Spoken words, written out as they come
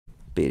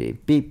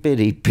Beep beep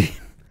beep beep.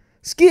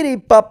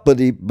 Skitty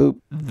boppity boop.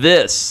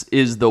 This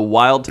is the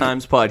Wild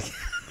Times podcast.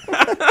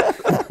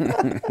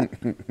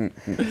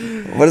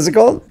 What is it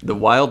called? The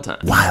Wild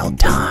Times. Wild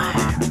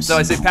Times. So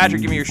I say,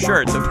 Patrick, give me your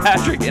shirt. So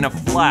Patrick, in a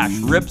flash,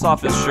 rips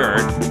off his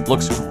shirt.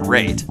 Looks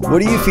great.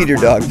 What do you feed your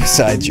dog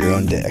besides your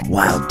own dick?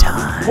 Wild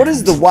Times. What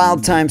is the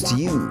Wild Times to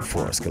you,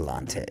 Forrest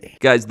Galante?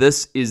 Guys,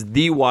 this is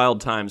the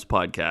Wild Times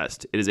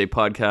podcast. It is a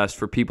podcast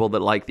for people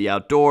that like the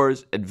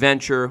outdoors,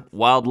 adventure,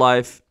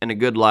 wildlife, and a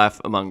good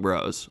laugh among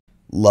bros.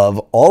 Love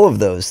all of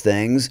those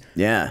things.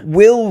 Yeah.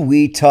 Will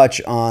we touch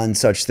on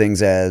such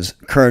things as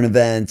current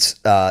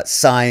events,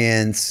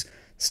 science,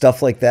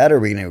 stuff like that, or are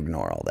we going to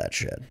ignore all that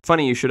shit?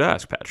 Funny you should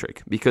ask,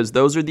 Patrick, because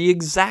those are the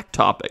exact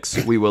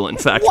topics we will, in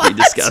fact, be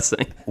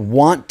discussing.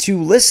 Want to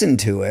listen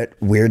to it.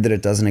 Weird that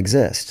it doesn't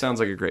exist.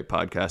 Sounds like a great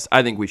podcast.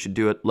 I think we should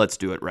do it. Let's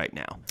do it right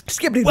now.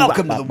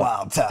 Welcome to the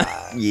Wild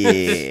Time.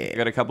 Yeah. I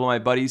got a couple of my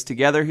buddies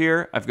together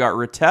here. I've got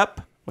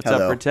Retep. What's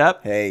Hello. up,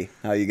 Retep? Hey,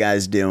 how you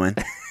guys doing?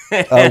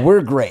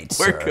 We're great,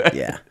 sir. We're good.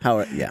 Yeah.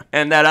 Yeah.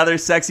 And that other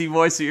sexy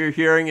voice that you're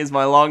hearing is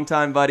my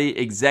longtime buddy,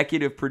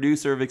 executive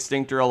producer of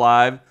Extinct or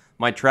Alive,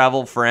 my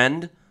travel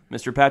friend,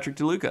 Mr. Patrick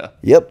DeLuca.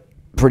 Yep.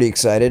 Pretty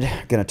excited.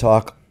 Gonna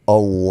talk a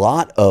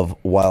lot of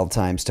Wild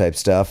Times type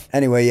stuff.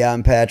 Anyway, yeah,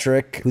 I'm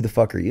Patrick. Who the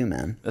fuck are you,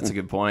 man? That's a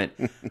good point.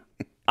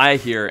 I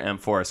here am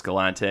Forrest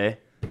Galante,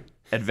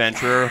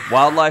 adventurer,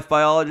 wildlife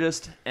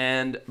biologist,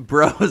 and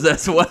bros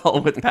as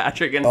well with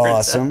Patrick and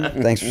Awesome.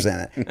 Thanks for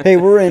saying that. Hey,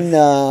 we're in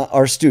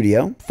our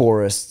studio,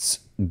 Forrest's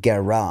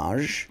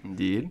garage.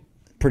 Indeed.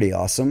 Pretty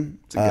awesome.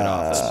 It's a good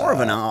office. More of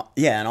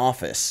an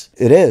office.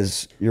 It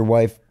is. Your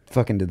wife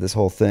fucking did this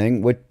whole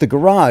thing. What the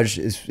garage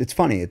is, it's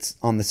funny. It's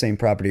on the same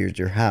property as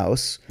your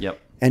house. Yep.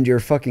 And your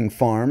fucking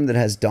farm that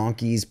has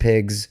donkeys,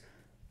 pigs,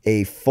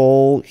 a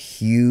full,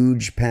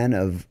 huge pen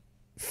of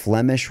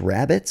Flemish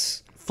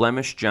rabbits.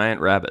 Flemish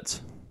giant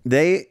rabbits.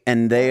 They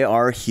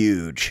are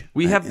huge.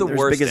 We have the They're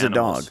worst as big as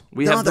animals. a dog.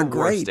 We No, have the they're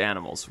worst great.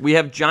 animals. We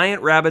have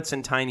giant rabbits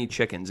and tiny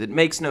chickens. It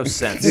makes no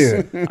sense.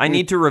 Dude. I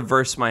need to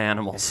reverse my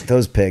animals.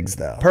 Those pigs,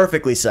 though.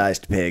 Perfectly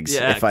sized pigs,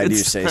 Yeah, if I do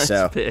good say sized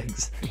so.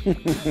 Pigs.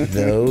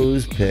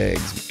 Those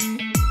pigs.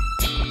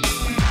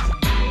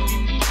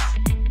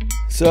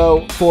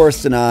 So,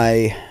 Forrest and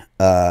I,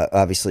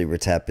 obviously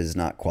Retep is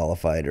not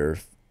qualified or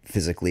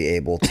physically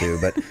able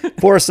to, but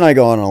Forrest and I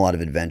go on a lot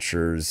of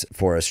adventures.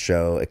 Forrest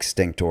show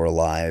Extinct or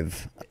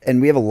Alive. And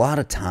we have a lot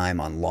of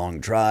time on long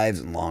drives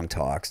and long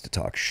talks to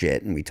talk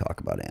shit, and we talk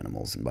about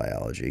animals and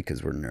biology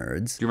because we're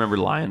nerds. Do you remember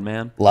Lion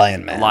Man?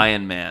 Lion Man.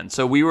 Lion Man.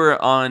 So we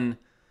were on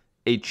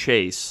a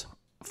chase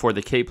for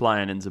the Cape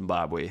Lion in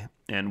Zimbabwe,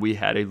 and we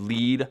had a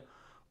lead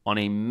on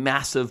a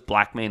massive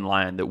black maned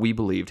lion that we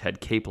believed had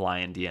Cape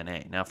Lion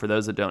DNA. Now, for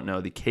those that don't know,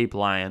 the Cape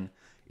Lion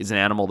is an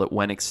animal that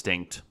went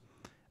extinct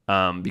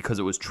because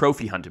it was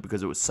trophy hunted,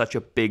 because it was such a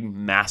big,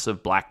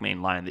 massive black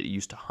maned lion that it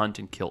used to hunt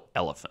and kill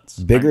elephants.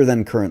 Bigger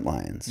than current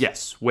lions.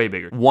 Yes, way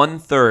bigger.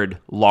 1/3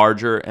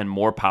 larger and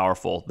more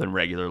powerful than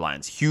regular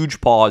lions.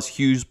 Huge paws,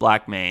 huge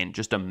black mane,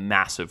 just a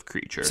massive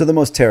creature. So the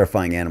most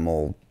terrifying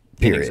animal,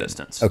 in period.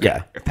 existence. Okay.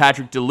 Yeah.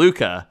 Patrick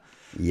DeLuca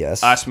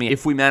Yes. asked me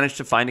if we managed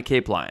to find a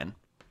Cape Lion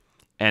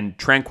and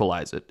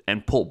tranquilize it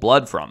and pull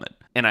blood from it,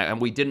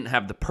 and we didn't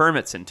have the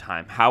permits in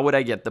time, how would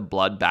I get the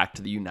blood back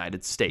to the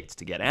United States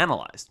to get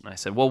analyzed? And I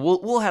said, well,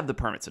 we'll have the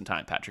permits in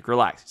time, Patrick.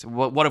 Relax. He said,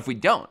 well, what if we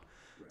don't?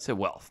 I said,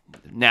 well,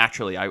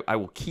 naturally, I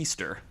will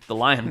keister the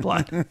lion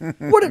blood.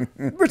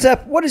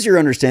 Retep, what is your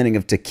understanding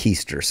of to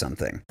keister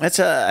something? That's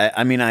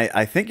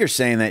I think you're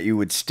saying that you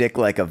would stick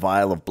like a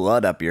vial of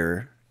blood up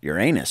your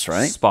anus,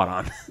 right? Spot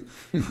on.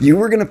 You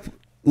were going to,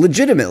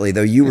 legitimately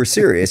though, you were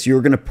serious. You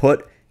were going to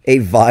put a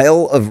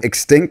vial of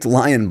extinct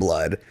lion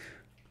blood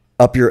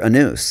up your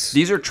anus.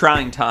 These are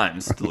trying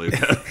times,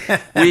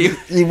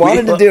 DeLuca. He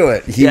wanted to do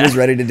it. He was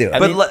ready to do it.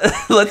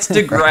 But let's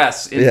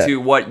digress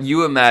into what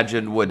you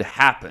imagined would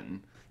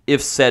happen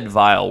if said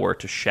vial were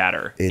to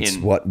shatter. It's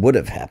what would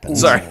have happened.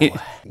 Sorry.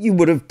 You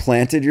would have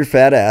planted your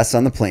fat ass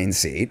on the plane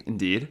seat.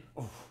 Indeed.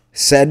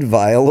 Said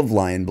vial of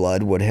lion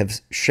blood would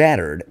have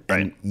shattered. Right.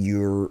 And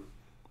your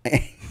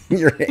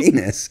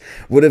anus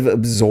would have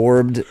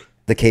absorbed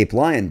the Cape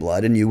Lion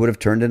blood, and you would have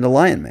turned into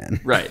Lion Man.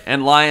 Right.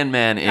 And Lion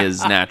Man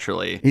is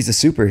naturally... He's a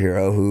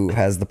superhero who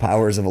has the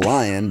powers of a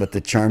lion, but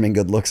the charming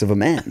good looks of a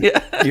man. Yeah.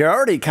 You're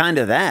already kind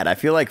of that. I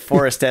feel like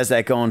Forrest has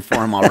that going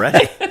for him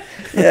already.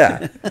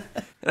 Yeah. And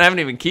I haven't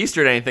even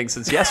keistered anything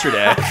since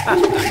yesterday.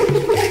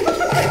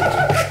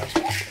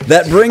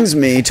 That brings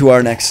me to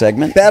our next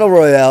segment, Battle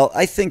Royale.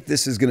 I think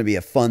this is going to be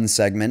a fun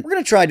segment. We're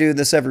going to try doing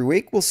this every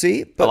week. We'll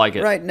see. But I like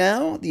it. Right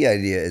now, the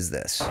idea is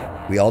this.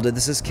 We all did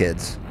this as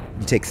kids.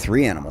 You take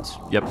 3 animals.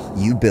 Yep.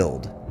 You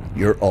build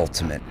your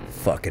ultimate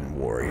fucking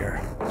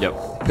warrior.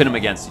 Yep. Pin them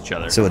against each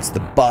other. So it's the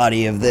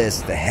body of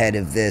this, the head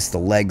of this, the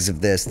legs of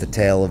this, the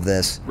tail of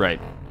this. Right.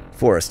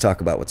 Forrest,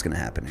 talk about what's going to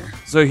happen here.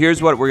 So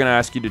here's what we're going to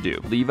ask you to do.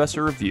 Leave us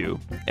a review,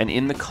 and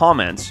in the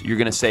comments, you're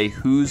going to say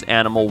whose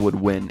animal would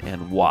win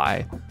and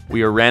why.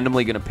 We are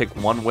randomly going to pick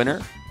one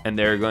winner, and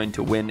they're going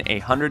to win a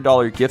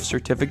 $100 gift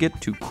certificate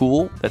to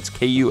KUHL. That's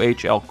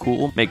KUHL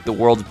KUHL. Make the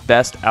world's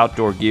best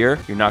outdoor gear.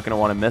 You're not going to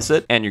want to miss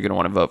it, and you're going to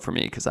want to vote for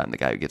me because I'm the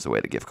guy who gives away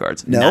the gift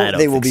cards. No,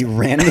 they will be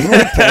randomly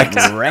picked.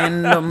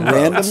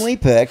 Randomly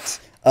picked.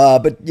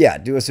 But yeah,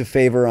 do us a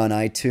favor on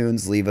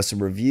iTunes, leave us a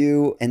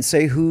review, and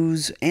say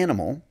whose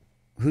animal,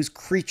 whose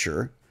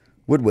creature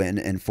would win,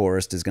 and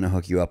Forrest is going to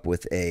hook you up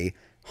with a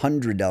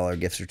 $100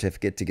 gift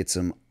certificate to get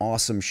some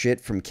awesome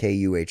shit from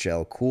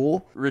KUHL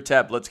KUHL.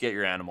 Retep, let's get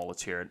your animal.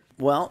 Let's hear it.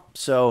 Well,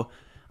 so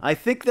I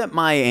think that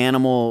my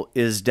animal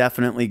is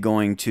definitely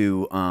going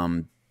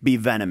to be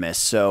venomous.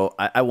 So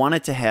I want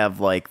it to have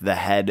like the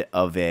head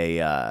of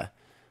a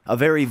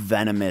very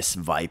venomous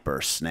viper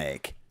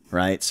snake,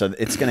 right? So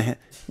it's gonna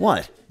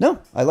what? No,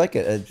 I like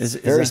it. It's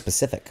very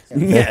specific.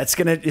 Yeah, it's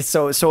gonna.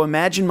 So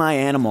imagine my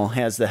animal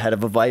has the head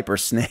of a viper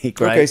snake,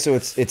 right? Okay, so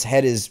its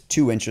head is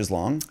 2 inches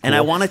long. Cool. And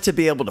I want it to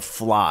be able to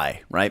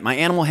fly, right? My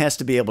animal has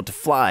to be able to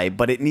fly,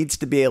 but it needs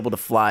to be able to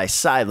fly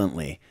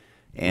silently.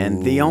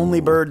 And the only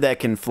bird that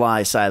can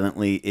fly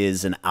silently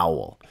is an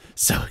owl.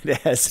 So it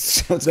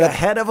has the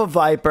head of a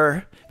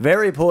viper,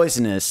 very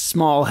poisonous,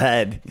 small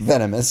head.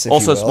 Venomous, if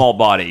Also you will. small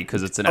body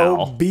because it's an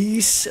owl.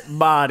 Obese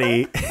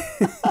body.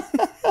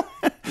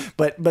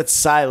 But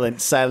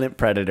silent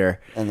predator.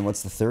 And then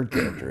what's the third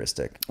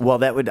characteristic Well,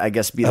 that would, I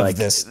guess, be of like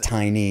this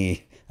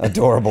tiny,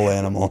 adorable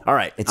animal? All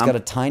right, It's got a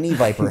tiny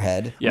viper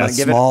head, Yeah, a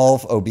give it-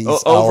 small, obese owl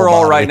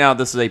Overall, body. right now,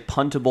 this is a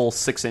puntable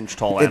 6-inch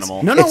tall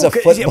animal. No, It's a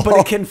but football.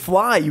 it can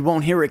fly. You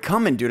won't hear it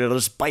coming, dude. It'll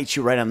just bite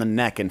you right on the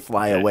neck and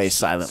fly away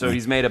silently. So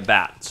he's made a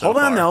bat. So Hold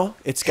on, far. though.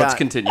 It's got. Let's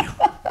continue.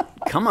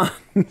 Come on,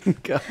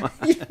 come on.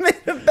 You made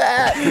a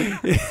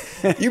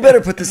bat. You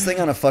better put this thing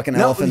on a fucking No,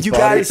 elephant's you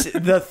body. guys.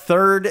 The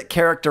third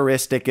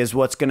characteristic is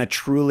what's going to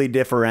truly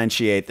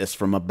differentiate this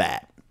from a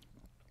bat.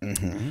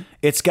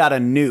 It's got a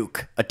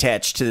nuke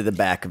attached to the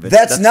back of it.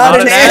 That's not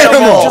an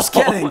animal. Just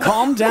kidding.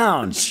 Calm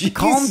down.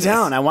 Calm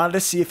down. I wanted to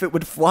see if it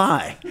would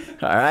fly.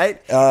 All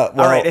right. All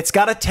right. It's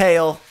got a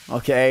tail.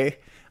 Okay,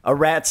 a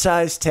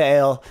rat-sized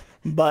tail,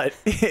 but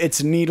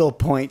it's needle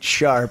point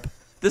sharp.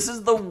 This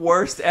is the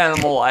worst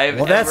animal I've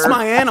ever... Well, that's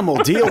my animal.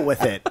 Deal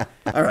with it.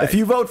 All right. If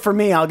you vote for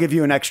me, I'll give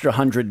you an extra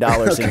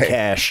 $100 in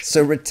cash.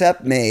 So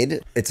Retep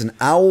made, it's an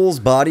owl's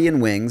body and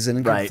wings, and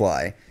it can Right.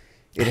 fly.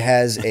 It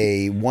has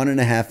a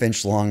 1.5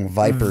 inch long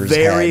viper's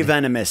Very head,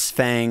 venomous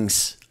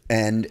fangs.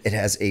 and it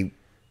has a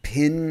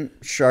pin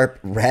sharp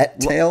rat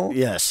tail.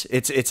 Yes,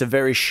 it's a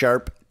very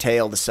sharp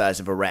tail, the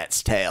size of a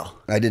rat's tail.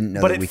 I didn't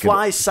know But that it we could.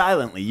 flies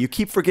silently. You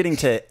keep forgetting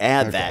to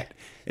add that.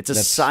 It's a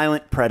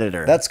silent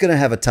predator. That's gonna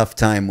have a tough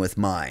time with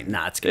mine.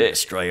 Nah, it's gonna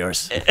destroy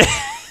yours.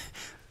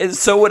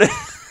 So would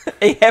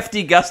a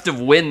hefty gust of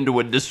wind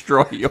would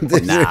destroy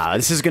yours. Nah,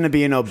 this is gonna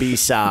be an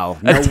obese owl.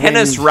 A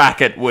tennis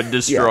racket would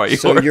destroy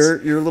yours. So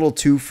your little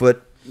 2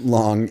 foot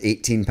long,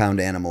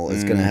 18-pound animal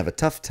is gonna have a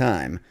tough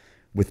time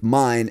with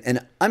mine, and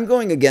I'm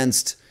going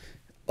against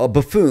a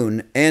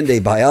buffoon and a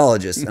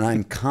biologist, and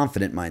I'm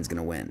confident mine's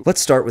gonna win.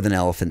 Let's start with an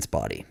elephant's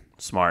body.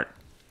 Smart.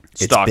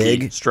 It's Stocky,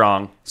 big,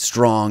 strong.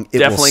 Strong. It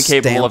Definitely will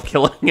capable stamp- of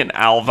killing an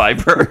owl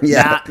viper.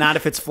 Yeah. Not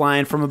if it's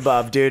flying from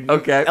above, dude.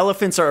 Okay.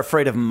 Elephants are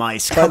afraid of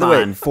mice. By Come the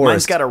way, on. Forrest-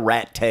 Mine's got a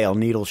rat tail,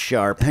 needle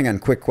sharp. Hang on,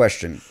 quick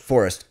question.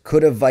 Forrest,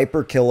 could a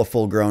viper kill a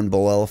full-grown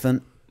bull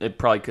elephant? It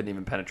probably couldn't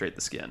even penetrate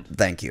the skin.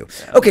 Thank you.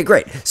 Okay,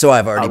 great. So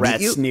I've already A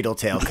beat you. rat's needle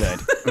tail could.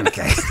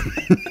 Okay.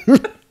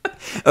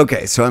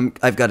 Okay, so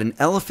I've got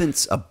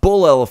a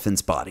bull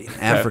elephant's body, an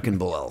African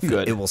bull elephant.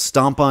 Good. It will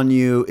stomp on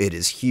you. It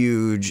is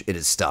huge. It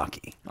is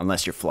stocky.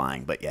 Unless you're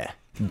flying, but yeah.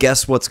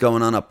 Guess what's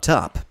going on up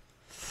top?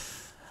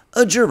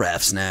 A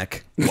giraffe's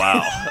neck.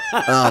 Wow.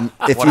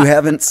 If you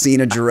haven't seen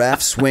a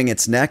giraffe swing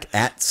its neck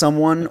at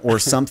someone or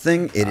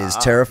something, it is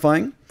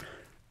terrifying.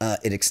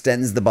 It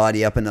extends the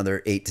body up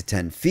another 8 to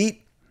 10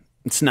 feet.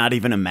 It's not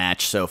even a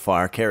match so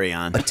far. Carry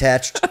on.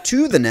 Attached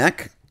to the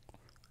neck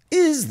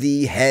is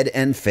the head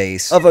and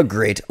face of a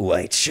great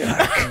white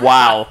shark.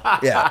 Wow.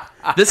 Yeah.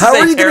 This How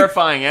are is you a gonna-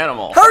 terrifying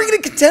animal. How are you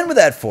going to contend with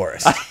that,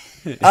 Forrest?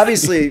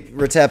 Obviously,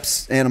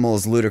 Retep's animal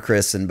is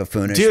ludicrous and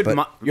buffoonish, Dude,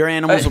 but your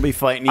animals will be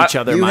fighting each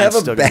other. you Mine's have a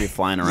still bat. gonna be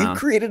flying You around.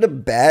 created a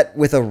bat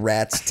with a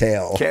rat's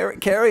tail.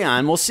 Carry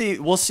on. We'll see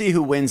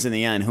who wins in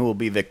the end. Who will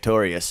be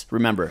victorious?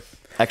 Remember,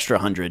 extra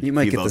 100. You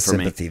might if get vote the for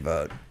me. sympathy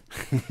vote.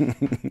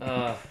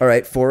 All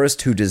right,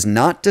 Forrest, who does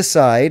not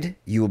decide,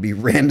 you will be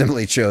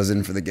randomly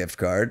chosen for the gift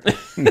card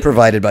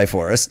provided by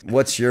Forrest.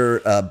 What's your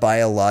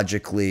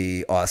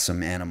biologically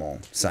awesome animal,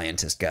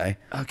 scientist guy?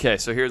 Okay,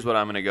 so here's what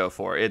I'm going to go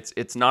for.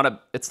 It's not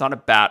a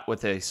bat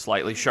with a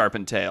slightly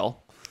sharpened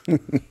tail.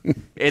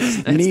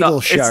 It's Needle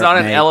not, sharp, it's not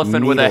an mate.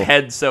 elephant with a Needle.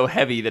 head so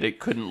heavy that it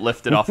couldn't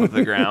lift it off of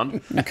the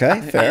ground.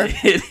 Okay, fair.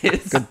 It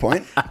is. Good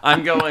point.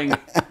 I'm going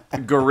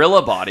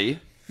gorilla body,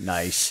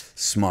 Nice.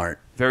 Smart.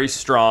 very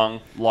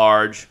strong,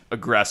 large,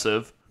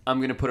 aggressive. I'm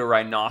going to put a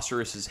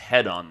rhinoceros's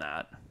head on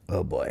that.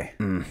 Oh boy.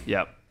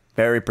 Yep.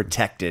 Very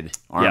protected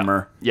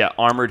armor. Yeah,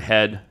 armored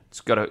head.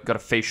 It's got a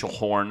facial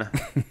horn.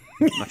 I'm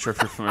not sure if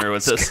you're familiar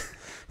with this.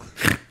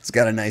 It's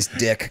got a nice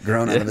dick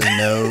growing out of his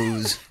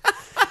nose.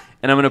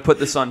 And I'm going to put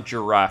this on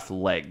giraffe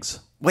legs.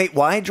 Wait,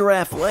 why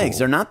giraffe legs?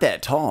 They're not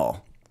that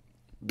tall.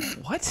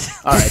 What?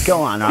 All right,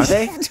 go on. Are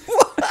they?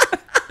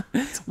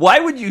 Why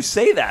would you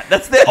say that?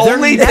 That's the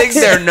only thing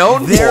they're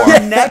known Their for.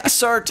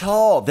 necks are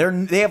tall.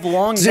 They have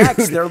long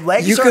necks. Their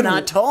legs are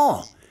not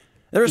tall.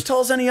 They're as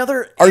tall as any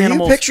other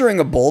animal. Are you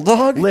picturing a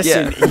bulldog?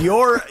 Listen,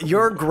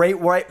 your great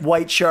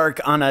white shark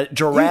on a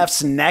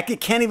giraffe's neck, it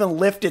can't even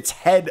lift its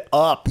head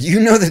up. You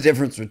know the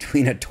difference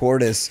between a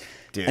tortoise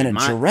and a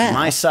giraffe.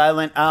 My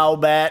silent owl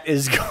bat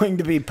is going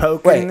to be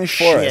poking the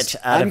Forrest,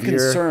 shit out I'm of your...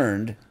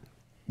 concerned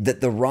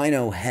that the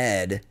rhino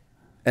head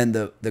and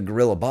the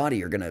gorilla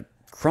body are going to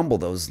crumble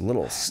those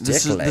little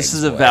stick legs. This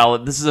is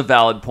a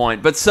valid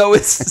point. But so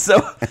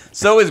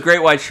is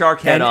great white shark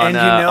head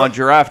on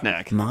giraffe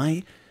neck.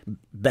 My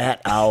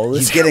bat owl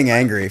He's getting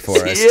angry for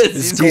us. He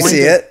is. Do you see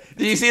it?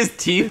 Do you see his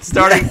teeth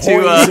starting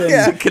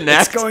to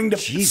connect? It's going to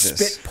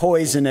spit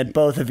poison at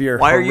both of your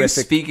Why are you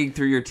speaking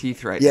through your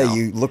teeth right now? Yeah,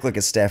 you look like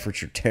a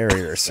Staffordshire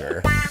Terrier,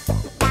 sir.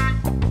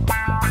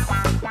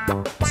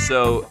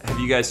 So, have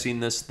you guys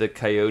seen this? The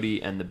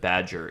coyote and the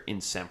badger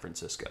in San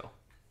Francisco. Do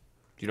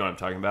you know what I'm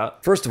talking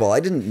about? First of all, I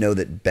didn't know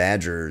that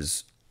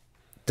badgers...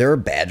 There are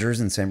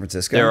badgers in San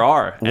Francisco? There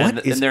are. And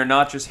they're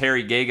not just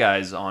hairy gay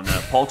guys on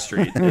Polk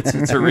Street.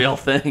 It's a real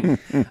thing.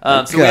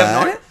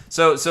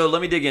 So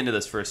let me dig into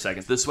this for a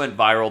second. This went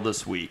viral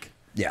this week.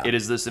 Yeah. It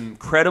is this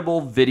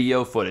incredible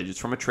video footage. It's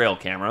from a trail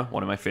camera,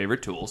 one of my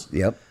favorite tools.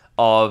 Yep.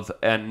 Of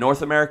a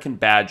North American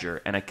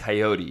badger and a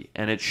coyote.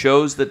 And it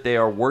shows that they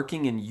are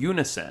working in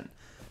unison.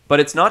 But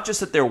it's not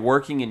just that they're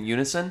working in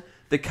unison.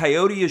 The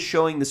coyote is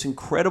showing this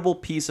incredible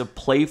piece of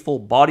playful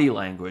body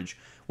language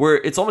where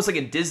it's almost like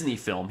a Disney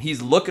film.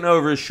 He's looking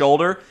over his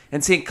shoulder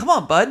and saying, come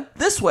on, bud,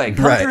 this way.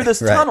 Come through this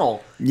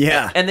tunnel.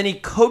 Yeah. And then he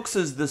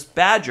coaxes this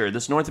badger,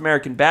 this North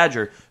American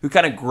badger, who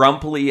kind of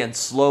grumpily and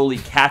slowly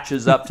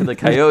catches up to the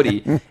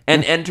coyote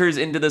and enters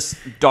into this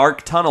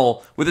dark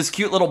tunnel with this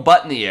cute little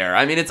butt in the air.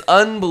 I mean, it's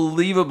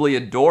unbelievably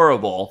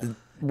adorable.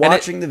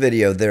 Watching the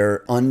video,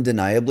 they're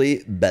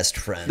undeniably best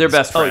friends. They're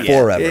best friends.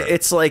 Forever.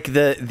 It's like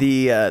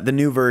the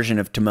new version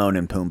of Timon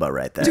and Pumbaa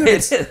right there. Dude,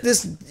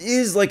 this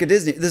is like a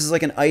Disney. This is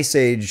like an Ice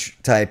Age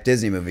type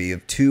Disney movie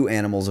of two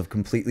animals of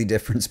completely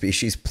different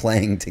species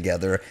playing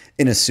together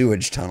in a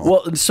sewage tunnel.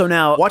 Well, so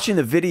now watching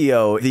the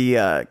video,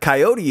 the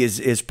coyote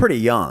is pretty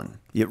young.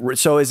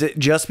 So is it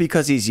just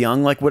because he's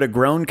young? Like, would a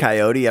grown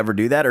coyote ever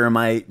do that, or am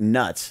I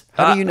nuts?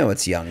 How do you know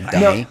it's young,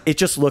 dummy? No, it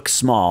just looks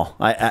small.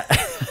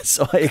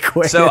 So I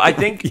equate. So I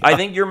think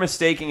you're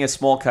mistaking a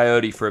small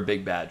coyote for a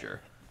big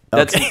badger.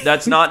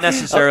 That's not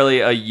necessarily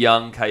a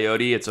young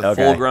coyote. It's a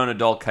full-grown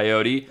adult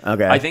coyote.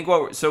 Okay. I think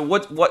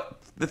what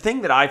the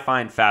thing that I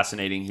find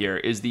fascinating here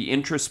is the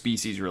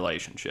intraspecies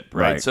relationship,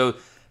 right? So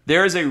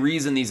there is a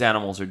reason these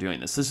animals are doing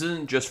this. This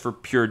isn't just for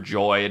pure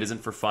joy. It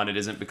isn't for fun. It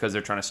isn't because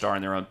they're trying to star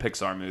in their own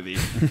Pixar movie.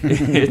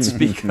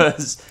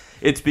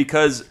 It's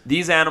because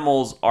these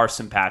animals are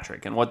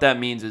sympatric, and what that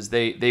means is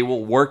they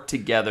will work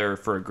together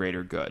for a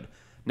greater good.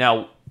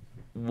 Now,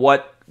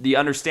 what the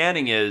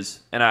understanding is,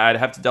 and I'd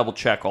have to double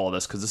check all of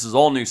this because this is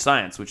all new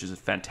science, which is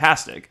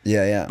fantastic.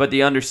 Yeah. But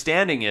the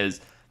understanding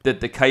is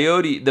that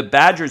the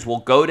badgers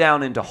will go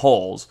down into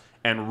holes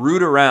and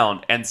root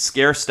around and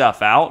scare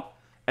stuff out.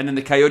 And then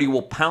the coyote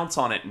will pounce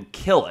on it and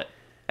kill it,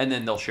 and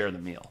then they'll share the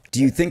meal. Do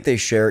you think they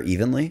share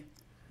evenly?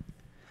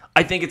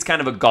 I think it's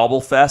kind of a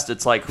gobble fest.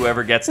 It's like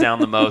whoever gets down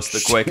the most,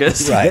 the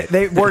quickest. Right.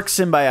 They work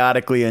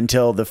symbiotically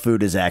until the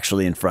food is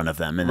actually in front of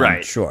them. And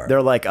right. Sure.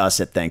 They're like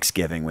us at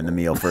Thanksgiving when the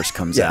meal first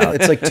comes out.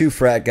 It's like two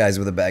frat guys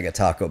with a bag of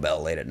Taco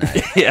Bell late at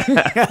night.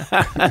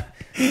 Yeah.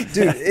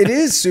 Dude, it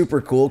is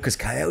super cool because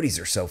coyotes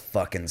are so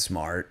fucking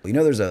smart. You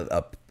know, there's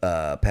a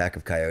pack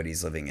of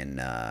coyotes living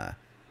in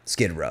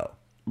Skid Row.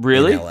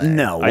 Really?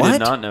 No, what? I did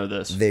not know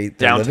this.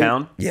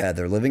 Downtown?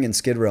 They're living in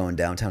Skid Row in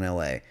downtown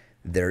LA.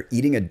 They're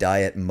eating a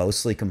diet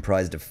mostly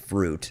comprised of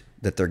fruit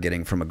that they're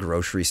getting from a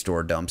grocery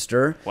store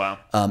dumpster. Wow.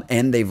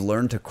 And they've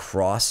learned to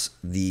cross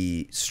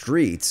the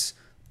streets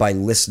by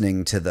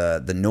listening to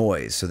the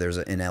noise. So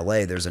in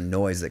LA, there's a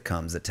noise that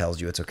comes that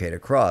tells you it's okay to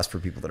cross for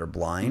people that are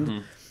blind.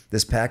 Mm-hmm.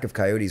 This pack of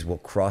coyotes will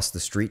cross the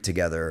street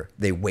together.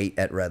 They wait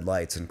at red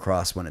lights and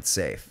cross when it's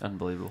safe.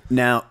 Unbelievable.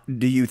 Now,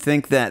 do you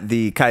think that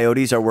the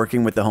coyotes are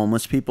working with the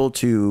homeless people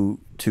to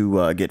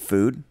get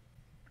food?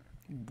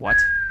 What?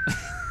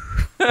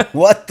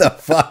 What the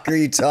fuck are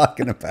you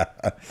talking about?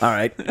 All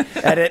right.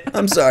 Edit.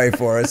 I'm sorry,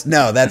 Forrest.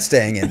 No, that's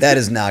staying in. That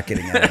is not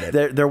getting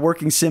edited. They're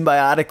working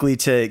symbiotically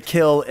to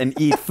kill and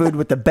eat food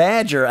with the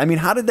badger. I mean,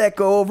 how did that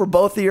go over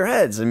both of your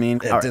heads? I mean,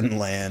 it didn't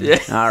land. Yeah.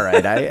 All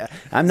right.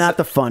 I'm not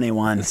the funny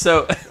one.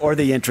 Or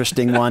the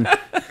interesting one.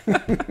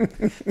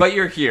 But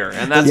you're here,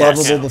 and that's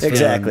lovable.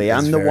 Exactly.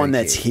 I'm the one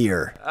that's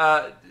here.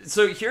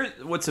 So here's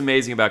what's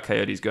amazing about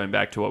coyotes, going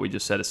back to what we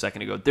just said a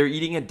second ago. They're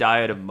eating a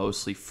diet of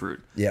mostly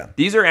fruit. Yeah.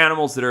 These are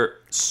animals that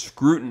are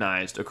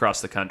scrutinized across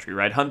the country,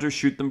 right? Hunters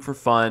shoot them for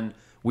fun.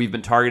 We've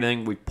been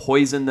targeting. We've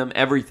poisoned them,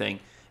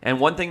 everything. And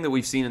one thing that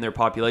we've seen in their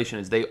population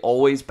is they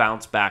always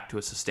bounce back to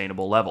a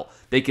sustainable level.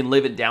 They can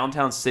live in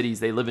downtown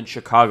cities. They live in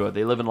Chicago.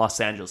 They live in Los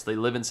Angeles. They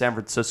live in San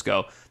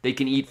Francisco. They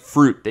can eat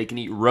fruit. They can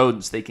eat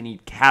rodents. They can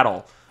eat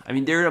cattle. I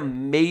mean, they're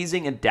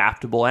amazing,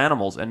 adaptable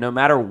animals, and no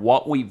matter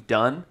what we've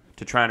done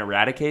to try and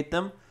eradicate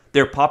them,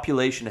 their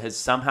population has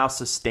somehow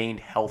sustained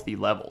healthy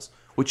levels,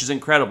 which is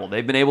incredible.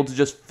 They've been able to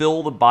just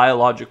fill the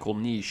biological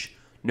niche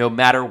no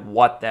matter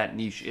what that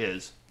niche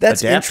is.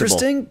 That's Adaptable.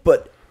 interesting,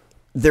 but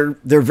they're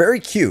very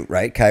cute,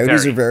 right?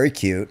 Coyotes Very. are very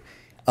cute.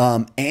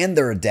 And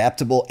they're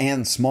adaptable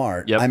and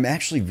smart. Yep. I'm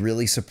actually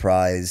really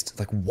surprised.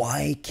 Like,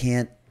 why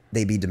can't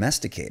they be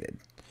domesticated?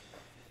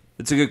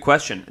 It's a good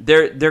question.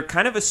 They're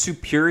kind of a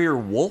superior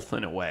wolf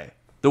in a way.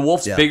 The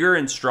wolf's bigger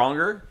and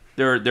stronger.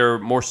 They're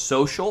more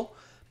social,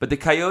 but the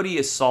coyote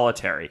is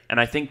solitary, and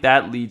I think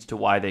that leads to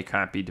why they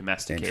can't be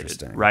domesticated.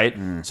 Interesting.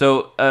 Right?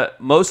 So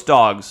most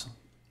dogs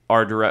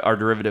are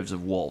derivatives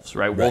of wolves.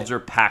 Right? Wolves are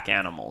pack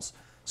animals.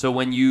 So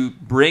when you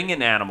bring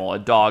an animal, a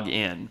dog,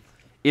 in,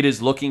 it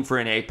is looking for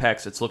an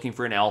apex, it's looking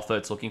for an alpha,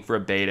 it's looking for a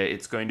beta,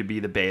 it's going to be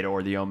the beta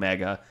or the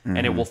omega,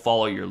 and it will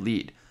follow your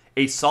lead.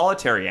 A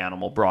solitary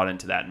animal brought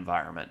into that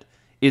environment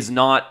is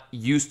not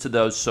used to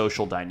those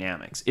social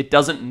dynamics. It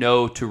doesn't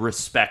know to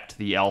respect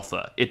the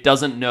alpha. It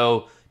doesn't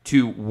know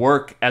to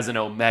work as an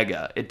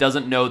omega. It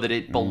doesn't know that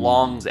it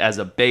belongs as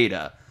a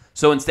beta.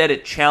 So instead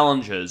it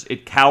challenges,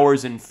 it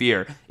cowers in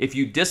fear. If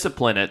you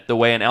discipline it the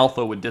way an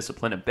alpha would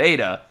discipline a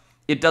beta,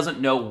 it doesn't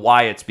know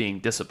why it's being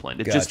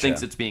disciplined. It just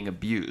thinks it's being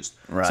abused.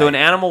 Right. So an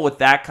animal with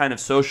that kind of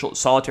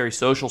solitary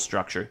social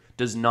structure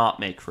does not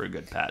make for a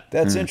good pet.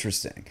 That's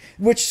interesting.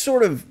 Which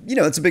sort of,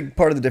 it's a big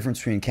part of the difference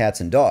between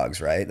cats and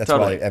dogs, right? That's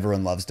Totally. why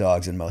everyone loves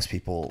dogs and most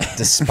people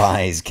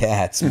despise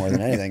cats more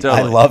than anything.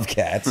 Totally. I love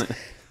cats.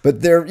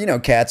 But they're,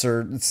 cats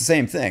are, it's the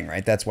same thing,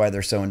 right? That's why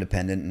they're so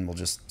independent and will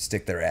just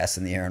stick their ass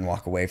in the air and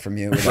walk away from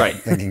you without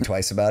thinking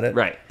twice about it.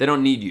 Right. They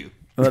don't need you.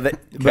 Well,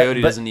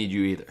 Coyote doesn't need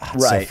you either.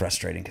 It's so Right.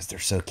 frustrating because they're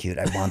so cute.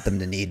 I want them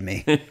to need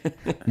me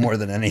more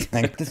than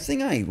anything. The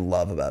thing I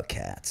love about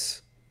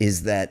cats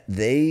is that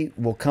they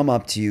will come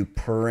up to you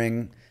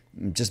purring,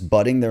 just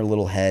butting their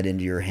little head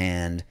into your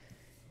hand,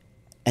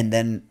 and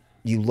then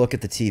you look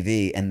at the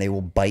TV and they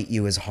will bite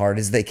you as hard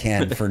as they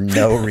can for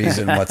no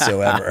reason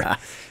whatsoever.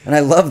 And I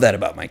love that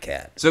about my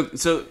cat. So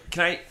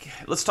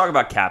let's talk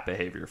about cat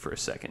behavior for a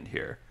second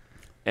here.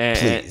 And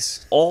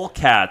Please. All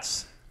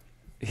cats,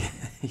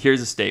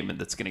 here's a statement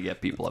that's going to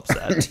get people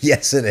upset.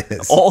 Yes, it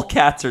is. All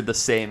cats are the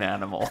same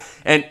animal.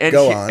 And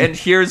Go on. And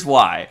here's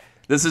why.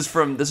 This is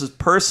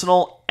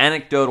personal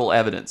anecdotal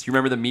evidence. You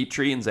remember the meat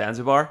tree in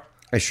Zanzibar?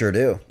 I sure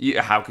do.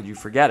 How could you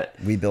forget it?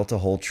 We built a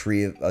whole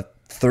tree of a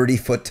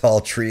 30-foot tall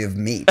tree of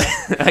meat.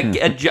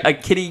 a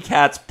kitty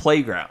cat's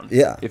playground,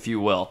 Yeah. if you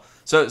will.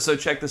 So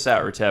check this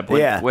out,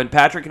 Rateb. When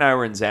Patrick and I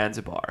were in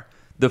Zanzibar,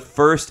 the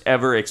first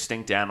ever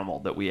extinct animal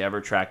that we ever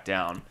tracked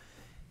down,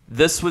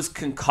 this was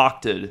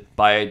concocted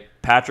by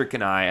Patrick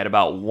and I at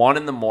about 1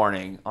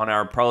 a.m. on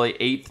our probably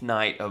 8th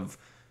night of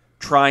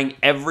trying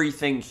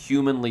everything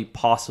humanly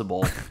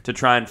possible to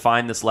try and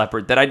find this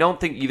leopard that I don't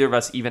think either of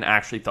us even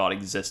actually thought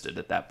existed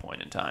at that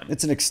point in time.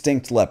 It's an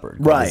extinct leopard.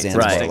 called Right, the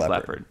Zanzibar right. Extinct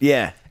leopard.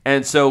 Yeah.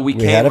 And so we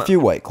had a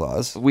few White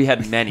Claws. We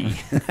had many,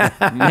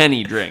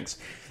 many drinks.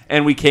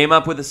 And we came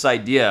up with this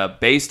idea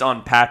based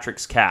on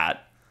Patrick's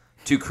cat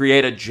to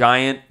create a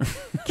giant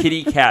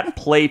kitty cat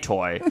play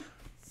toy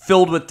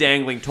filled with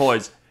dangling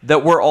toys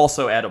that were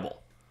also edible.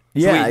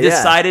 So we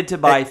decided to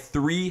buy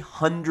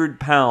 300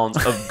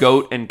 pounds of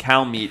goat and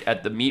cow meat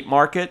at the meat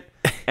market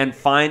and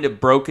find a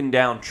broken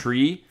down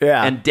tree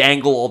and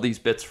dangle all these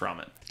bits from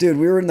it. Dude,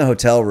 we were in the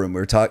hotel room.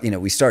 We were talking,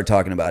 we started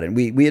talking about it. And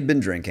we had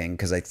been drinking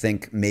because I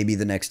think maybe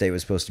the next day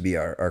was supposed to be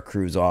our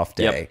cruise off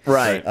day. Yep.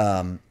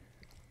 Right.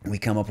 We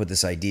come up with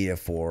this idea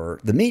for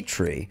the meat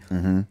tree.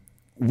 Mm-hmm.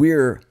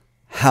 We're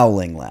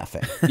howling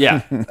laughing.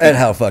 Yeah. At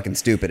how fucking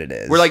stupid it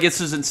is. We're like, this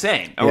is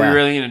insane. Are we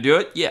really going to do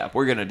it? Yeah,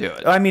 we're going to do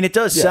it. I mean, it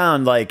does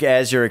sound like,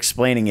 as you're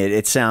explaining it,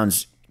 it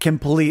sounds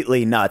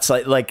completely nuts.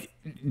 Like,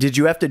 did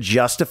you have to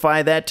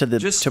justify that to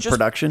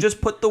production?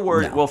 Just put the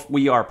word. No.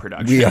 We are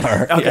production. We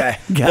are. Okay.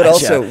 Gotcha. But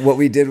also, what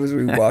we did was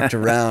we walked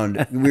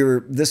around. We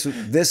were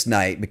this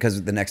night,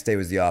 because the next day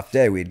was the off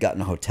day, we had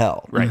gotten a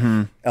hotel. Right.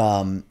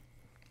 Mm-hmm.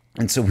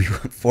 And so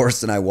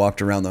Forrest and I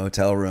walked around the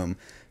hotel room,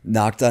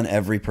 knocked on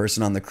every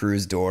person on the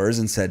cruise doors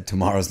and said,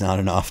 tomorrow's not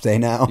an off day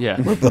now. Yeah.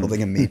 We're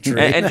building a meat tree.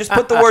 And just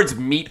put the words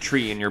meat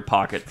tree in your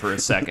pocket for a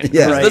second.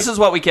 Yeah. Right. This is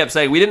what we kept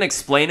saying. We didn't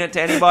explain it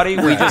to anybody.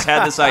 We just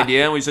had this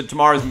idea and we said,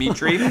 tomorrow's meat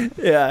tree.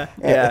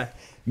 Yeah.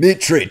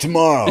 Meat tree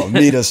tomorrow.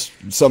 Meet us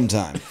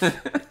sometime.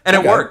 And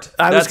it worked.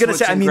 I was That's going to what's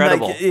say, I mean,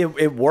 incredible. like,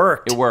 it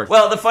worked. It worked.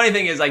 Well, the funny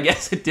thing is, I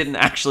guess it didn't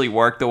actually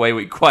work the way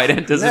we quite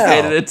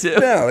anticipated it to.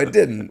 No, it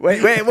didn't.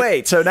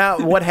 Wait. So now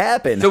what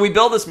happened? So we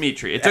built this meat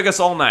tree. It took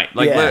us all night.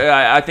 Like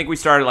I think we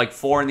started like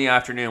 4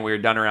 p.m. We were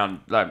done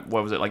around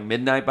what was it, like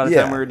midnight by the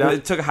time we were done.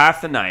 It took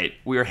half the night.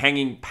 We were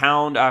hanging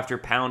pound after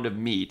pound of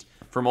meat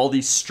from all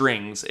these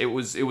strings. It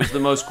was the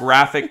most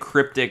graphic,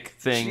 cryptic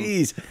thing.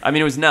 Jeez. I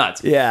mean, it was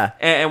nuts. Yeah.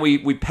 And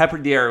we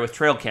peppered the area with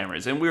trail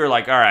cameras, and we were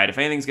like, all right, if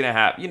anything's gonna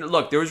happen,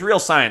 look, there was real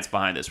science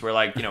behind this. We're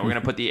like, we're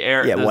gonna put the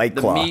air, White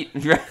the Claw. meat,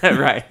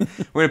 right?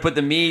 We're gonna put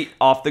the meat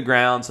off the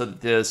ground so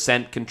that the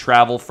scent can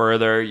travel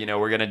further.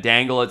 We're gonna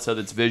dangle it so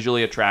that it's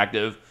visually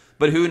attractive.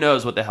 But who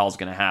knows what the hell's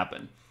gonna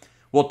happen?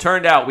 Well, it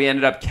turned out we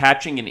ended up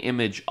catching an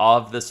image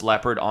of this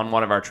leopard on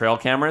one of our trail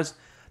cameras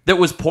that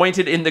was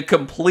pointed in the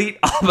complete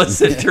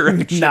opposite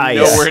direction, Nice.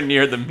 nowhere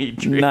near the meat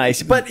tree.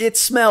 Nice, but it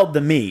smelled the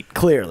meat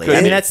clearly. Could I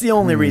mean, be. that's the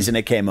only reason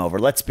it came over.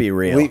 Let's be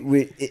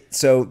real.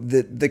 So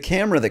the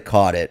camera that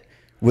caught it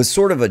was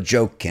sort of a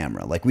joke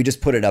camera. Like we just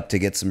put it up to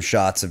get some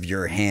shots of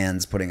your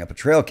hands putting up a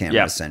trail camera,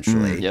 Yep.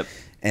 essentially. Yep.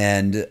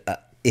 And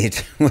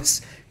it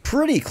was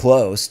pretty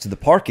close to the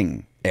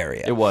parking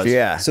area. It was.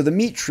 Yeah. So the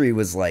meat tree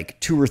was like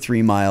 2 or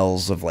 3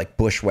 miles of like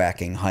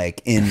bushwhacking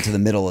hike into the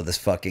middle of this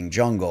fucking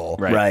jungle.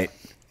 Right.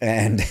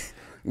 And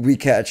we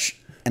catch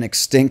an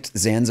extinct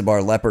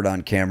Zanzibar leopard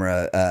on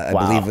camera, I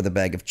Wow. believe with a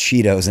bag of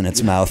Cheetos in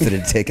its mouth that it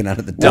had taken out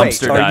of the Wait,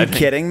 Dumpster dumpster. are diving. you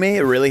kidding me?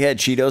 It really had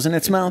Cheetos in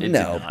its mouth? It did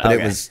No, not. but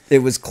Okay. it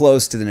was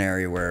close to an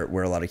area where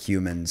a lot of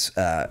humans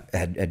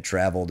had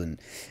traveled, and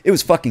it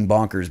was fucking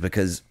bonkers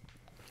because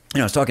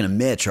I was talking to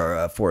Mitch,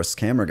 our Forrest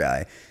camera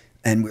guy,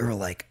 and we were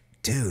like,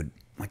 dude,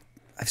 like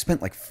I've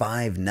spent like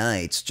 5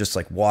 nights just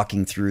like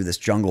walking through this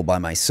jungle by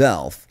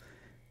myself.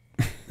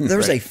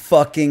 There's a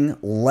fucking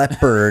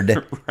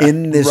leopard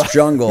in this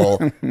jungle.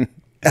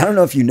 I don't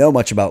know if you know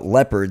much about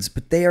leopards,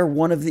 but they're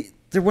one of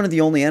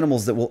the only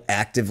animals that will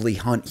actively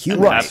hunt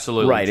humans. Right.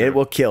 Absolutely Right. true. It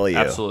will kill you.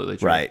 Absolutely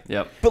true. Right.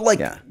 Yep. But like,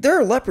 Yeah. there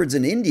are leopards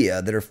in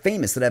India that are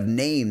famous that have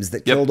names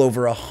that Yep. killed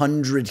over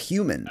 100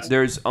 humans.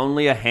 There's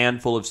only a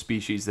handful of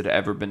species that have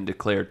ever been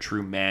declared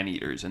true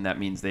man-eaters, and that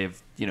means they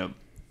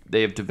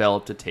have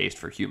developed a taste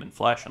for human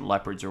flesh, and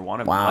leopards are one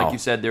of them. Wow. Like you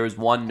said, there was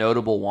one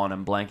notable one,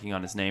 I'm blanking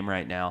on his name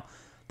right now,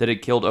 that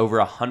had killed over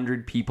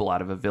 100 people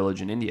out of a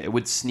village in India. It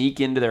would sneak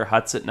into their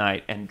huts at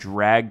night and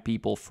drag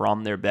people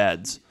from their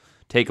beds,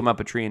 take them up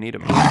a tree and eat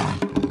them.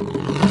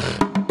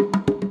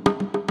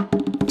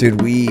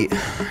 Dude, we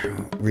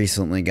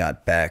recently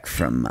got back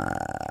from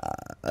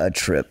a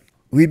trip.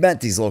 We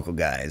met these local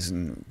guys,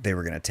 and they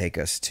were going to take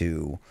us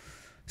to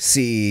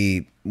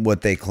see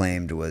what they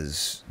claimed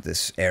was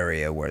this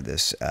area where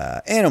this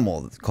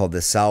animal called the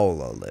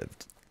saola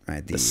lived.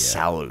 Right? The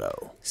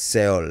Saludo.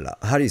 saola.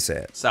 How do you say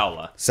it?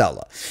 Saula.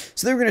 Saula.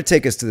 So they were going to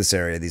take us to this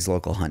area, these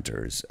local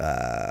hunters,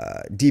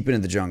 deep into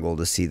the jungle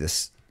to see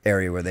this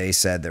area where they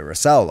said there were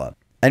saula.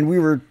 And we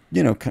were,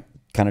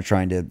 kind of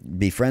trying to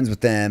be friends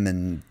with them,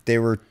 and it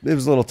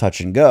was a little touch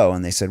and go,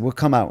 and they said, well,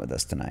 come out with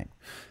us tonight.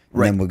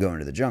 And then we'll go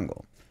into the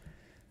jungle.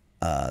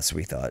 So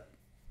we thought,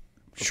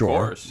 sure. Of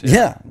course.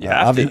 Yeah. You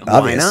have to. Why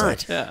obviously.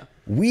 not? Yeah.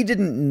 We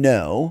didn't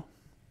know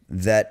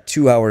that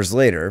 2 hours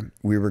later,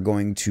 we were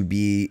going to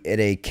be at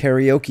a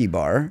karaoke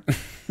bar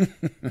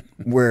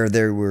where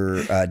they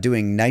were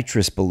doing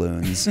nitrous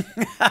balloons.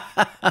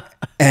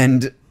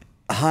 And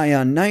high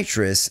on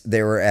nitrous,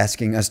 they were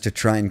asking us to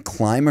try and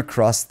climb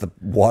across the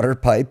water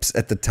pipes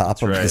at the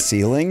top of the right.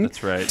 ceiling.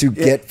 That's right. To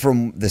get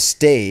from the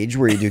stage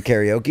where you do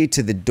karaoke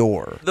to the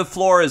door. The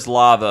floor is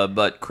lava,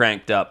 but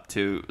cranked up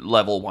to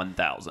level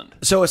 1,000.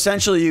 So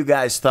essentially, you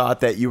guys thought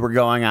that you were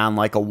going on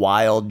like a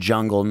wild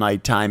jungle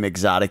nighttime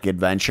exotic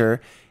adventure,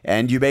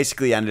 and you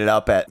basically ended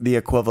up at the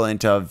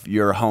equivalent of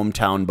your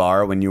hometown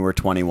bar when you were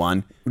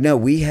 21. No,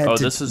 we had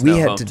to. This is We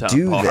no had to hometown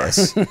do bar.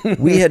 this.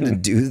 We had to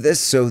do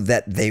this so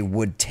that they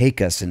would take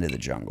us into the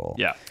jungle.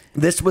 Yeah.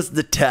 This was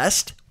the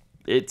test?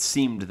 It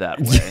seemed that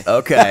way.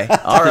 Okay.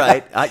 All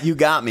right. You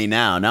got me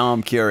now. Now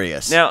I'm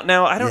curious. Now,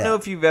 I don't Yeah. know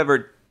if you've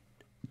ever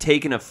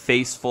taken a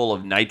face full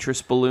of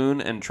nitrous balloon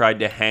and tried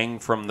to hang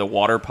from the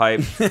water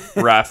pipe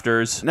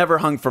rafters. Never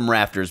hung from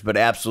rafters, but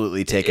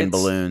absolutely taken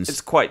balloons. It's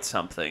quite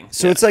something.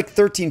 So it's like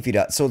 13 feet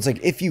out. So it's like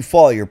if you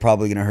fall, you're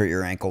probably going to hurt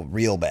your ankle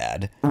real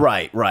bad.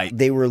 Right.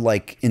 They were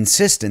like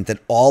insistent that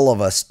all of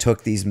us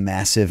took these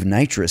massive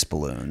nitrous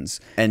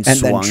balloons And then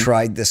swung.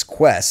 tried this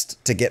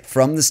quest to get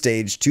from the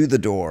stage to the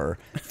door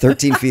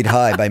 13 feet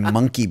high by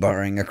monkey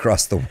barring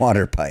across the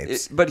water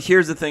pipes. But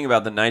here's the thing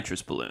about the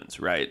nitrous balloons,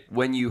 right?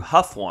 When you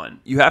huff one,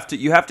 you have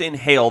to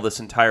inhale this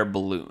entire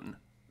balloon,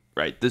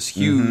 right? This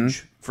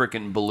huge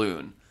freaking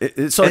balloon. So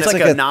it's like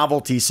like a a-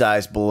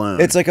 novelty-sized balloon.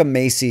 It's like a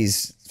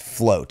Macy's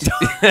float.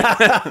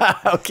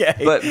 okay.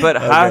 But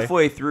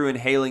halfway through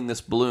inhaling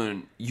this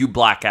balloon, you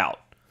black out.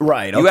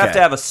 Right. You have okay.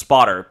 to have a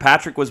spotter.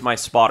 Patrick was my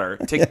spotter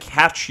to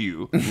catch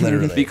you.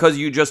 Literally. Because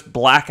you just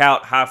black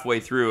out halfway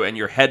through and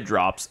your head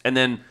drops. And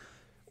then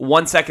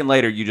 1 second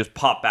later, you just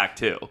pop back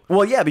too.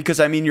 Well, yeah, because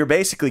I mean, you're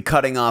basically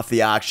cutting off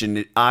the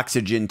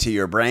oxygen to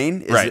your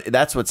brain. Right.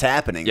 That's what's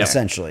happening. Yeah.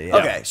 Essentially. Yeah.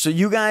 Okay, so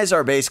you guys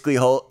are basically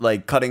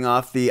like cutting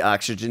off the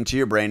oxygen to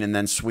your brain and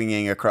then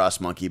swinging across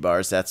monkey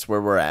bars. That's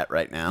where we're at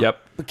right now.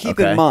 Yep. But keep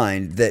Okay. in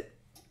mind that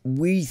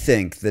we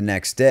think the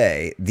next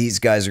day these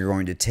guys are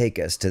going to take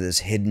us to this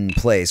hidden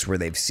place where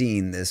they've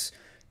seen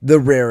the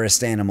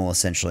rarest animal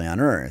essentially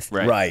on Earth.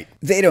 Right. Right.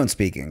 They don't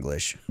speak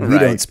English. We Right.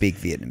 don't speak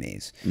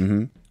Vietnamese.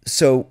 Mm-hmm.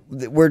 So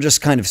we're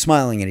just kind of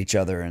smiling at each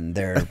other, and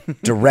they're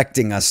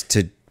directing us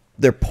to.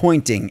 They're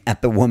pointing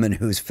at the woman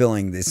who's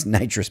filling these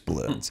nitrous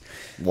balloons.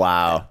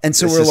 Wow. And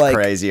so this we're is like,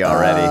 crazy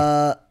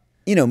already.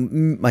 you know,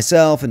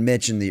 myself and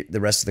Mitch and the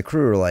rest of the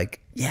crew are like,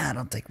 yeah, I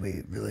don't think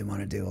we really want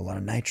to do a lot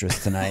of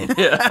nitrous tonight.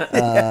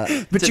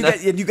 But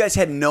you guys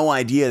had no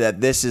idea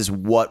that this is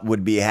what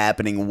would be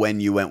happening when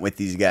you went with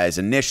these guys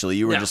initially.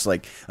 You were just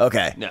like,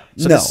 okay. No.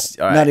 So No,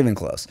 all right. not even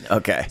close.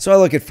 Okay. So I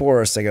look at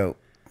Forrest. I go,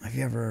 have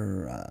you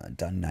ever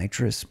done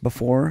nitrous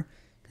before?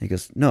 He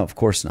goes, no, of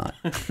course not.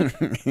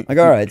 Like,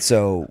 all right,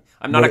 so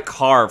I'm not a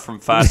car from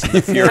Fast and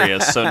the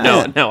Furious, so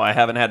no, I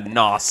haven't had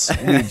NOS.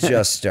 we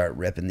just start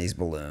ripping these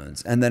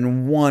balloons, and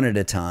then one at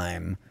a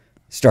time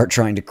start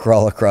trying to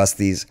crawl across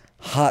these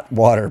hot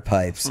water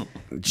pipes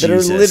that are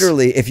Jesus.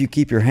 literally, if you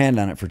keep your hand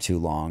on it for too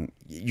long,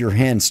 your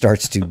hand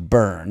starts to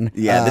burn.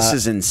 Yeah, this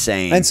is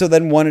insane. And so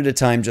then one at a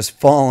time just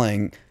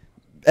falling.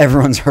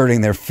 Everyone's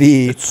hurting their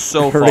feet, It's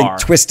so hurting, far.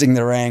 twisting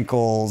their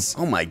ankles.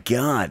 oh my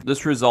God.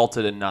 This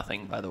resulted in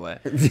nothing, by the way.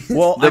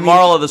 Well, The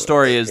moral of the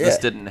story is this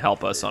didn't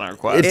help us on our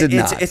quest. It did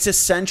not. It's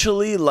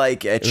essentially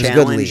like a was a good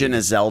challenge lead. in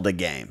a Zelda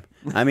game.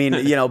 I mean,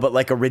 you know, but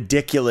like a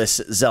ridiculous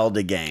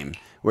Zelda game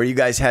where you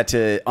guys had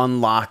to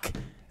unlock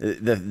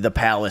the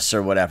palace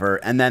or whatever,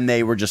 and then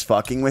they were just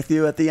fucking with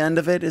you at the end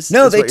of it. No, is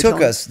they what you're took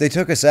telling us. They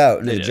took us out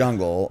into the did.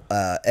 jungle.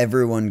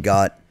 Everyone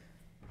got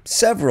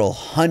several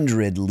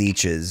hundred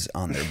leeches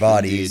on their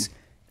bodies,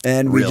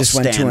 and we Real just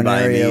went to an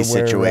stand-by-me area where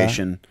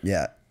situation.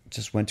 yeah,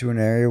 just went to an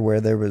area where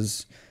there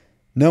was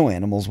no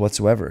animals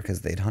whatsoever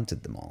because they'd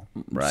hunted them all.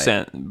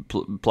 Right.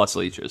 Plus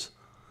leeches.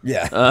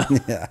 Yeah,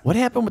 yeah. What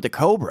happened with the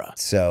cobra?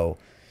 So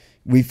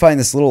we find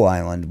this little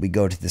island. We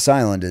go to this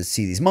island to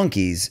see these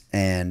monkeys,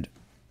 and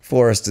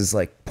Forrest is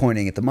like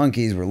pointing at the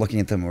monkeys. We're looking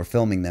at them. We're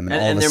filming them, and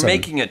all And of a they're sudden,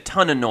 making a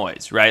ton of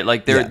noise, right?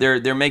 Like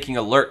they're making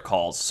alert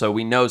calls, so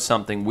we know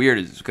something weird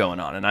is going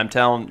on. And I'm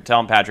telling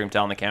Patrick, I'm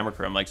telling the camera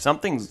crew, I'm like,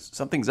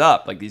 something's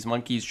up. Like these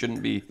monkeys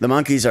shouldn't be. The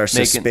monkeys are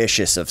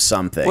suspicious of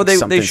something. Well, they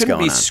Something's shouldn't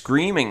be going on.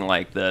 screaming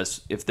like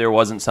this if there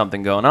wasn't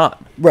something going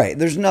on. right.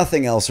 There's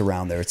nothing else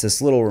around there. It's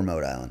this little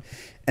remote island,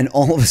 and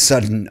all of a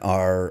sudden,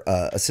 our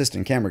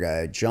assistant camera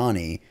guy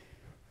Johnny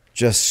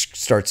just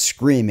starts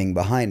screaming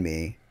behind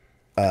me.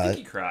 I think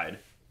he cried.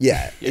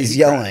 Yeah, he's he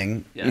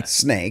yelling, cried. Yeah. it's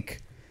Snake.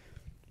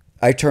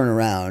 I turn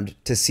around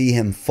to see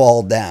him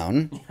fall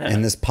down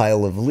in this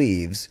pile of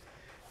leaves.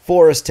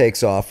 Forrest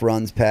takes off,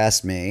 runs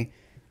past me,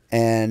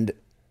 and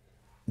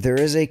there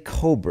is a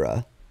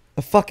cobra,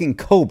 a fucking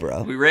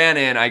cobra. We ran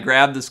in. I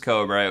grabbed this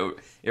cobra.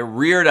 It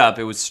reared up.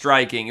 It was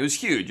striking. It was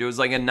huge. It was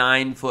like a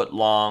 9-foot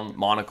long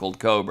monocled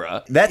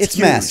cobra. That's It's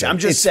huge. massive. I'm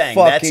just It's saying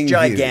that's fucking huge.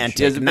 gigantic.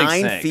 It was a big 9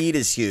 snake. feet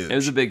is huge. It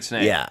was a big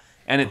snake. Yeah.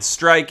 And it's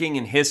striking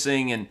and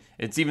hissing, and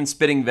it's even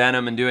spitting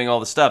venom and doing all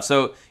the stuff.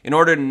 So in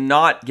order to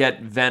not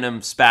get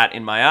venom spat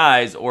in my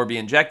eyes or be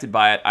injected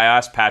by it, I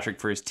asked Patrick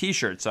for his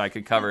T-shirt so I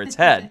could cover its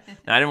head.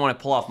 Now, I didn't want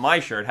to pull off my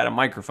shirt. It had a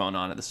microphone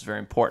on it. This is very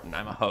important.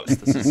 I'm a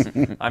host.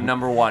 I'm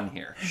number one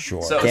here.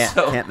 Sure.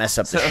 Can't mess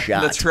up the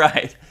shot. That's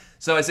right.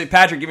 So I say,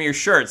 Patrick, give me your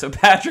shirt. So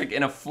Patrick,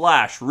 in a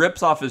flash,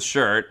 rips off his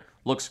shirt.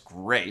 Looks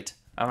great.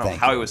 I don't know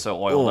how he was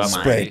so oiled up.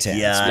 Spray tan,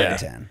 Yeah.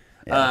 spray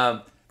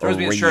tan. Throws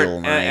me the shirt,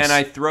 Real nice. and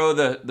I throw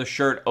the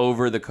shirt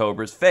over the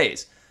cobra's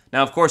face.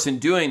 Now, of course, in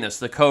doing this,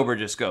 the cobra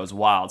just goes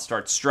wild,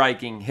 starts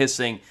striking,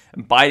 hissing,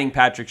 and biting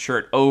Patrick's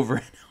shirt over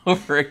and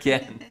over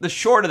again. The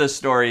short of the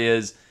story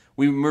is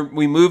we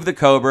moved the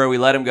cobra, we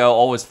let him go,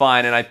 all was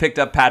fine, and I picked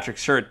up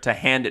Patrick's shirt to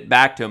hand it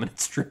back to him, and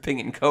it's dripping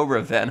in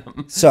cobra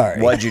venom.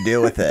 Sorry. What'd you do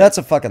with it? That's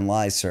a fucking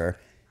lie, sir.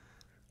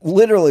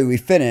 Literally, we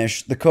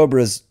finish. The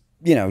cobra's,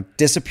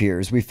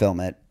 disappears. We film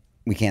it.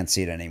 We can't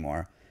see it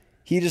anymore.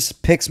 He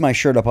just picks my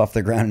shirt up off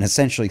the ground and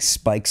essentially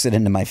spikes it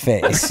into my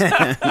face. He's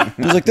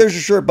like, there's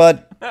your shirt,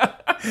 bud.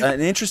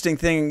 An interesting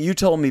thing you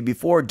told me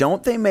before,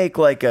 don't they make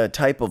like a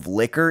type of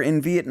liquor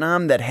in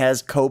Vietnam that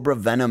has cobra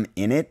venom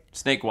in it?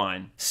 Snake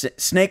wine.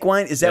 Snake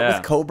wine? Is that Yeah.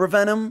 with cobra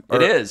venom?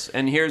 It is,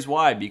 and here's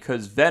why.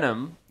 Because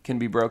venom can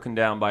be broken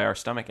down by our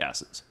stomach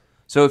acids.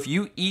 So if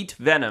you eat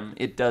venom,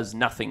 it does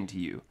nothing to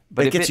you.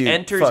 But It if gets it you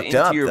enters fucked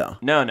into up, your though.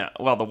 no,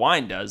 well, the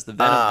wine does. The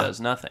venom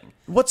does nothing.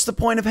 What's the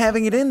point of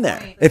having it in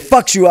there? It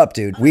fucks you up,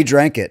 dude. We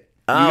drank it.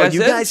 Oh, guys you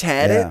did? guys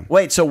had Yeah. it?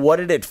 Wait, so what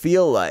did it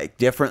feel like?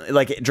 Different,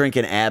 like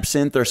drinking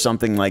absinthe or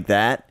something like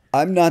that?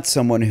 I'm not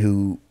someone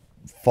who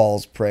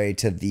falls prey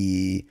to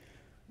the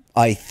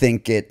I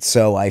think it,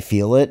 so I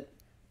feel it.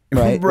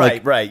 Right?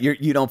 Like, right.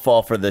 You don't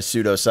fall for the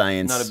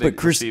pseudoscience. Not a big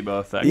Chris- placebo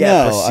effect.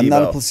 Yeah. no, I'm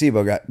not a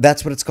placebo. placebo guy.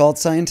 That's what it's called,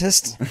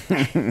 scientist?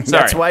 Sorry.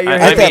 That's why you're-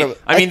 I, I thought mean,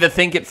 it- I mean the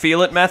think it,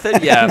 feel it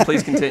method. Yeah,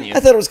 please continue.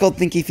 I thought it was called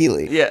Thinky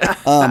Feely. Yeah.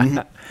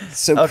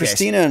 So Okay.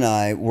 Christina and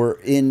I were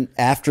in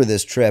after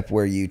this trip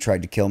where you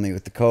tried to kill me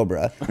with the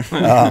cobra.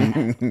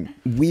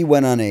 We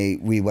went on a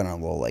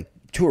little like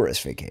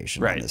tourist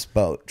vacation Right. on this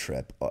boat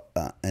trip.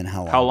 And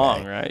how long? How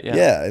long, Bay. right?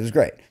 Yeah, it was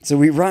great. So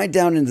we ride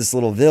down in this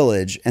little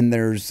village, and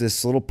there's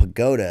this little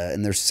pagoda,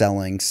 and they're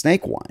selling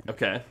snake wine.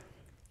 Okay.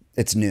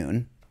 It's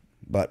noon,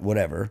 but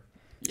whatever.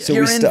 So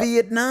You're we in sto-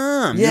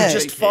 Vietnam. Yeah. You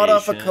just fought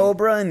off a Vacation.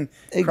 cobra and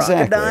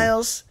Exactly.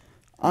 crocodiles.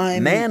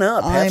 Man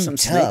up, have some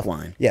snake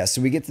wine. Yeah,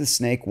 so we get the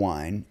snake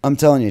wine. I'm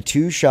telling you,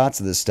 2 shots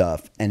of this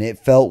stuff, and it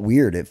felt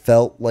weird. It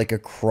felt like a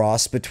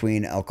cross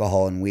between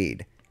alcohol and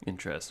weed.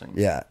 Interesting.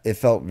 Yeah, it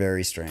felt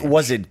very strange.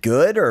 Was it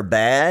good or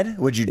bad?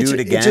 Would you do it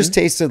again? It just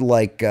tasted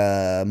like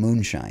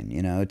moonshine,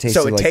 you know? It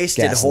tasted so it like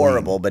tasted gasoline.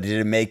 horrible, but did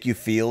it make you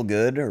feel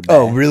good or bad?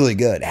 Oh, really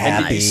good. And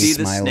Happy, did you see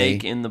the smiley.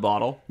 snake in the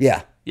bottle?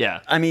 Yeah. Yeah.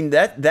 I mean,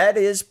 that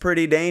is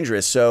pretty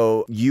dangerous.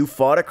 So you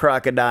fought a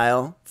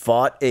crocodile,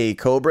 fought a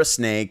cobra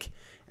snake,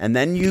 and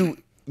then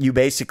you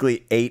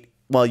basically ate,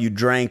 well, you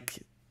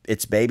drank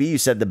its baby. You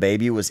said the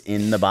baby was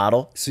in the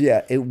bottle. So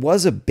yeah, it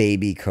was a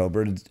baby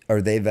cobra.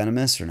 Are they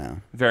venomous or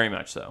no? Very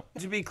much so.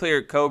 To be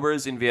clear,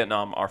 cobras in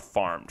Vietnam are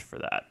farmed for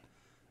that.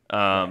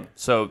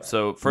 So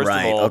first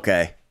of all,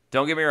 okay.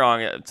 Don't get me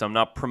wrong. So I'm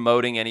not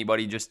promoting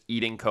anybody just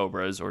eating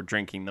cobras or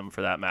drinking them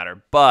for that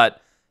matter.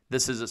 But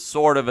this is a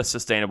sort of a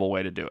sustainable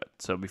way to do it.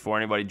 So before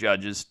anybody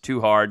judges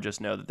too hard, just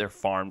know that they're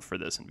farmed for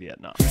this in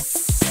Vietnam.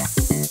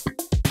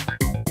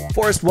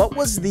 Forrest, what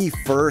was the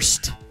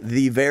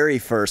very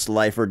first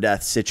life or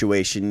death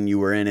situation you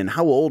were in, and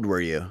how old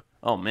were you?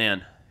 Oh,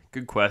 man.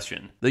 Good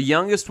question. The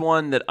youngest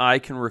one that I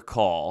can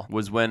recall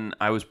was when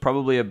I was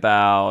probably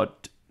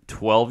about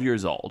 12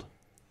 years old.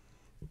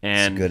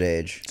 And It's a good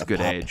age. It's a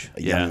good age.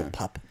 A young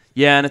pup.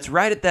 Yeah, and it's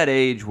right at that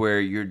age where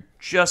you're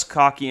just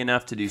cocky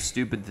enough to do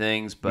stupid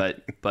things,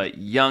 but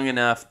young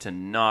enough to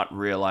not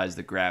realize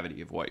the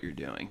gravity of what you're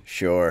doing.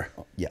 Sure.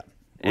 Yeah.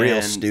 Real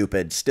And-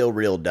 stupid. Still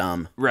real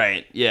dumb.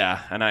 Right,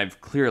 yeah, and I've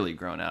clearly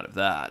grown out of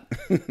that.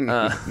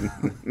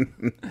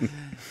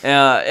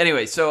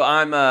 Anyway, so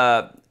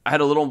I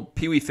had a little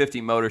Pee Wee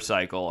 50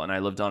 motorcycle, and I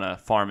lived on a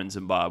farm in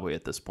Zimbabwe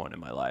at this point in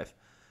my life.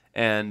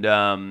 And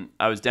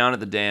I was down at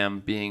the dam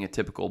being a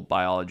typical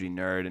biology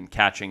nerd and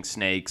catching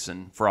snakes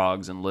and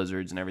frogs and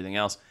lizards and everything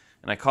else.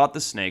 And I caught the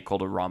snake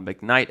called a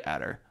rhombic night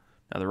adder.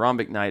 Now, the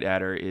rhombic night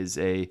adder is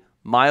a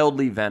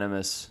mildly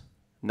venomous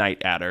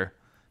night adder,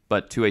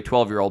 but to a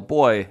 12-year-old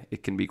boy,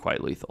 it can be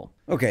quite lethal.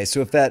 Okay,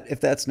 so if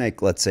that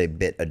snake, let's say,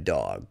 bit a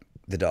dog,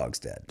 the dog's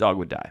dead. Dog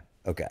would die.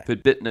 Okay. If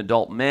it bit an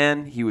adult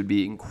man, he would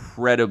be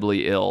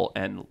incredibly ill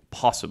and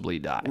possibly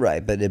die.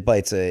 Right, but it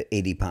bites a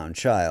 80-pound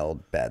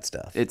child, bad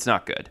stuff. It's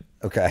not good.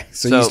 Okay,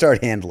 so So- you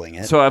start handling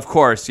it. So, of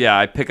course, yeah,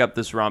 I pick up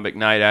this rhombic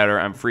night adder.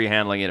 I'm free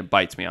handling it. It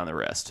bites me on the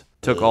wrist.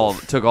 Took all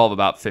of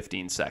about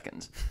 15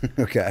 seconds.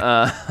 Okay.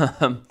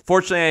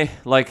 Fortunately,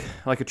 like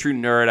a true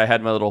nerd, I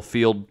had my little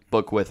field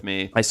book with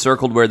me. I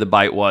circled where the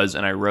bite was,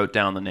 and I wrote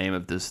down the name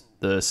of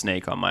the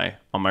snake on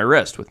my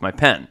wrist with my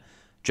pen.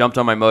 Jumped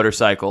on my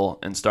motorcycle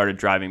and started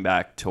driving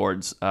back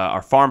towards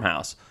our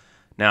farmhouse.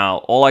 Now,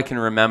 all I can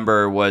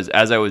remember was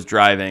as I was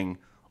driving,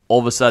 all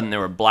of a sudden there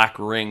were black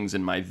rings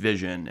in my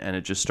vision, and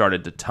it just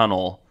started to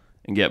tunnel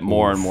and get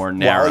more and more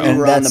narrow. While you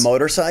were on the that's-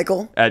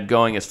 motorcycle? At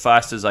going as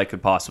fast as I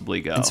could possibly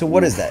go. And so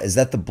what is that? Is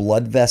that the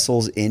blood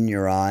vessels in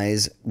your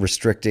eyes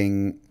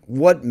restricting?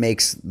 What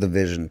makes the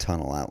vision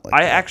tunnel out like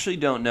I that? actually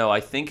don't know. I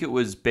think it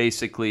was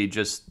basically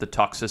just the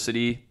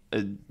toxicity,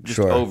 just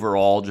Sure.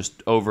 overall,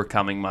 just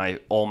overcoming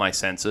all my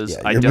senses.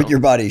 Yeah, I don't. your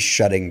body's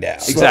shutting down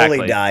Exactly.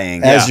 Slowly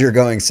dying. as Yeah. you're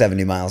going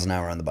 70 miles an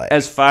hour on the bike.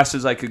 As fast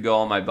as I could go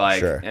on my bike,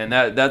 Sure. and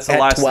that's the At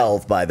last.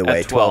 12, by the way,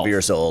 at 12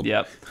 years old.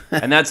 Yep,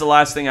 and that's the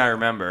last thing I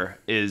remember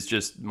is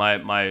just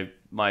my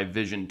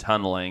vision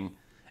tunneling,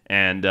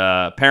 and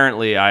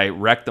apparently I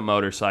wrecked the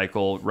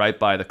motorcycle right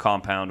by the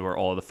compound where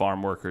all of the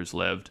farm workers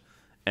lived,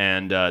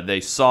 and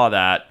they saw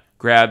that,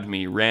 grabbed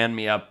me, ran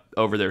me up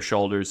over their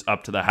shoulders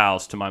up to the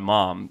house to my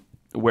mom,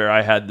 where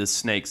I had this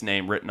snake's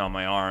name written on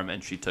my arm,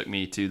 and she took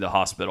me to the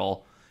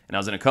hospital, and I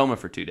was in a coma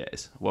for 2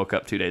 days. Woke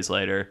up 2 days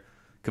later,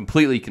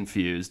 completely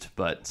confused,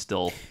 but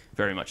still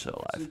very much so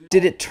alive.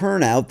 Did it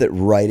turn out that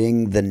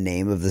writing the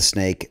name of the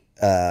snake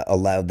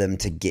allowed them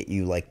to get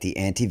you like the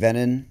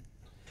anti-venom?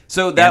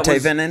 So that was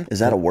Anti-venom? Is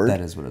that a word?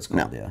 That is what it's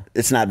called, yeah.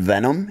 It's not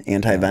venom?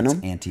 Anti-venom?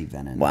 It's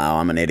anti-venom. Wow,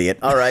 I'm an idiot.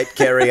 All right,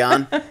 carry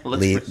on.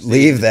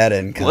 Leave that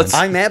in. Let's-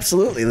 I'm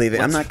absolutely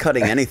leaving. I'm not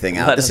cutting anything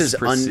out. let This us is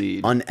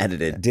proceed.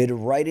 unedited. Did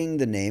writing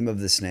the name of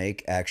the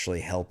snake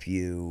actually help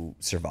you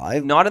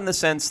survive? Not in the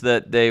sense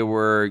that they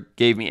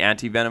gave me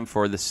anti-venom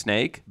for the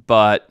snake,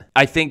 but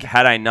I think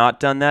had I not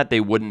done that, they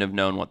wouldn't have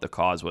known what the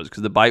cause was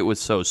because the bite was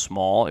so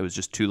small. It was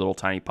just 2 little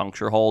tiny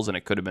puncture holes, and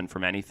it could have been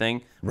from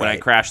anything. When I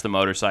Right. crashed the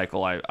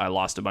motorcycle, I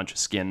lost a bunch of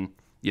skin,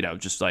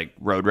 just like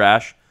road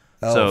rash.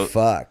 Oh, So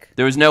fuck.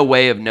 there was no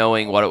way of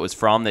knowing what it was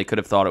from. They could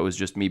have thought it was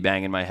just me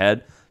banging my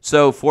head.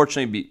 So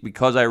fortunately,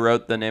 because I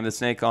wrote the name of the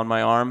snake on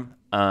my arm,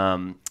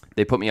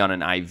 they put me on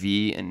an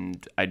IV,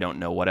 and I don't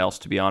know what else,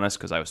 to be honest,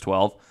 because I was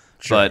 12.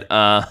 Sure.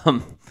 But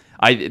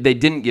they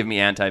didn't give me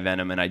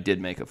anti-venom, and I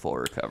did make a full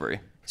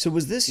recovery. So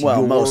was this Well,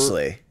 your...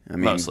 mostly. I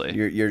mean, Mostly.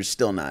 You're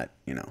still not,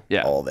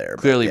 Yeah, all there.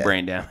 but Clearly yeah.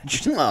 brain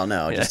damaged. Well,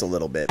 no, just a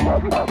little bit.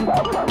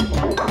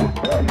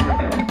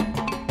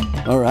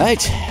 All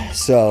right.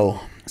 So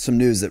some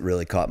news that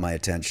really caught my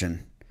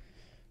attention.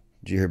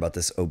 Did you hear about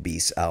this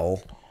obese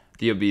owl?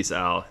 The obese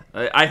owl.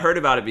 I heard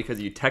about it because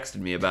you texted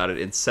me about it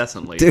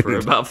incessantly Dude. for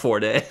about 4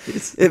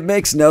 days. It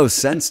makes no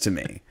sense to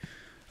me.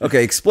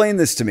 Okay, explain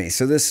this to me.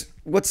 So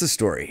what's the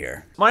story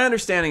here? My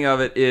understanding of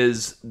it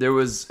is there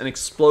was an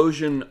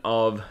explosion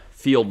of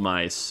field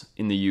mice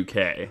in the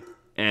UK,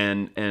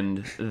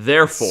 and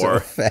therefore So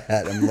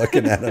fat. I'm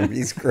looking at him.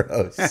 He's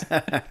gross.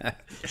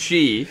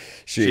 she.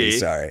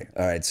 Sorry.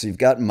 All right. So you've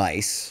got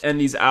mice. And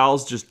these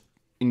owls just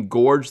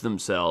engorge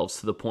themselves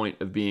to the point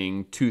of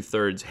being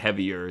 2/3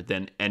 heavier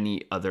than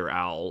any other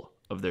owl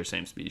of their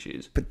same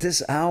species. But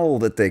this owl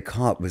that they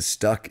caught was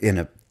stuck in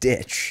a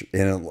ditch,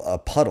 in a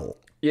puddle.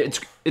 Yeah,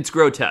 it's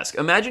grotesque.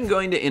 Imagine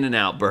going to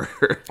In-N-Out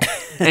Burger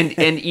and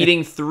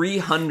eating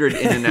 300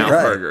 In-N-Out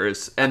Right.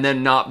 burgers and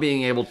then not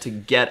being able to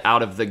get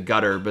out of the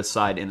gutter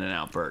beside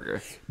In-N-Out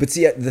Burger. But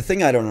see, the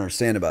thing I don't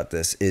understand about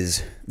this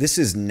is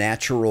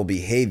natural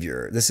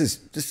behavior. This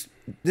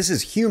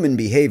is human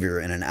behavior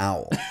in an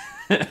owl.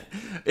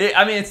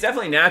 I mean, it's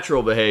definitely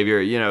natural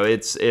behavior. You know,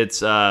 it's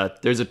there's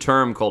a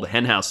term called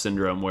henhouse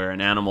syndrome where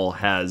an animal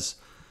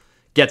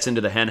gets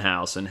into the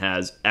henhouse and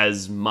has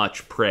as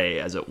much prey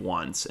as it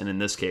wants, and in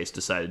this case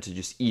decided to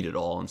just eat it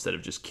all instead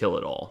of just kill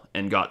it all,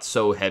 and got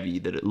so heavy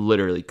that it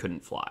literally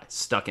couldn't fly,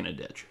 stuck in a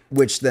ditch.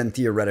 Which then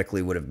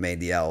theoretically would have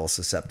made the owl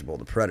susceptible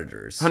to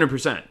predators.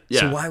 100%. Yeah.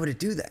 So why would it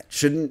do that?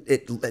 Shouldn't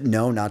it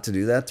know not to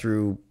do that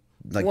through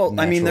Well,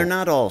 I mean, they're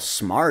not all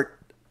smart.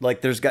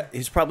 Like,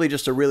 he's probably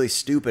just a really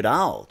stupid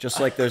owl, just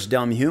like there's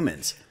dumb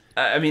humans.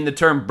 I mean, the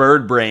term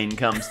bird brain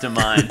comes to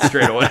mind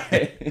straight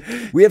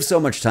away. We have so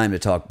much time to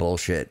talk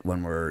bullshit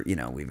when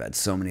we've had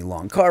so many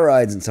long car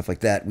rides and stuff like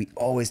that. We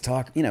always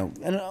talk,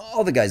 and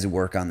all the guys who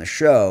work on the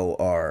show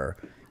are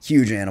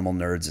huge animal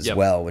nerds as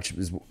well, which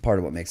is part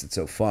of what makes it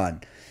so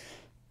fun.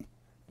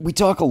 We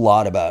talk a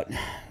lot about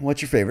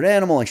what's your favorite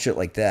animal and shit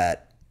like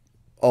that.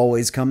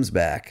 Always comes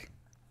back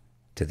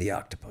to the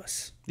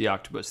octopus. The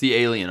octopus, the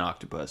alien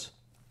octopus.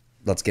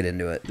 Let's get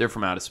into it. They're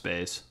from outer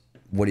space.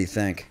 What do you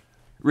think?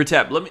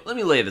 Ritep, let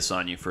me lay this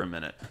on you for a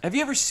minute. Have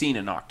you ever seen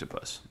an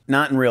octopus?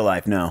 Not in real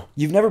life, no.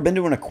 You've never been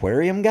to an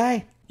aquarium,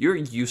 guy? You're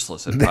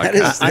useless at That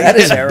podcasts.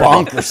 is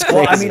bonkers crazy.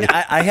 Well, I mean,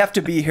 I have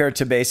to be here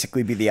to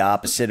basically be the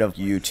opposite of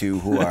you two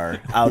who are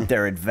out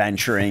there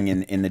adventuring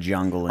in the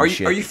jungle and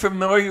shit. Are you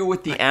familiar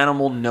with the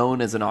animal known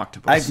as an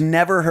octopus? I've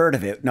never heard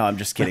of it. No, I'm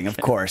just kidding. Of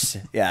course,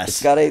 yes.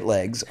 It's got 8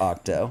 legs,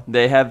 octo.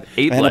 They have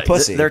 8 And legs. a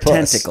pussy. They're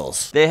Puss.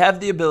 tentacles. They have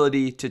the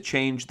ability to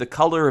change the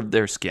color of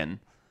their skin,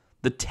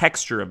 the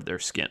texture of their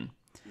skin.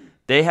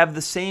 They have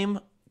the same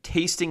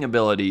tasting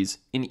abilities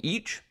in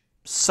each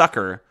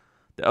sucker,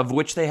 of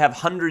which they have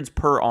hundreds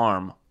per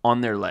arm on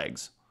their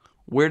legs.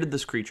 Where did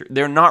this creature...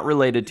 They're not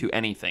related to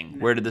anything.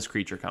 Where did this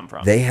creature come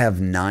from? They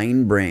have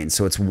 9 brains,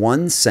 so it's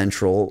one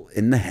central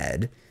in the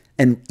head,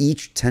 and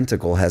each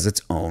tentacle has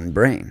its own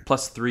brain.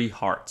 Plus 3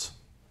 hearts.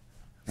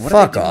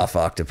 Fuck off,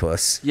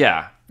 octopus.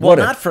 Yeah. Well,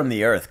 not from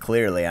the Earth,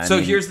 clearly. I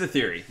mean, Here's the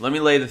theory. Let me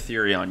lay the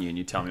theory on you, and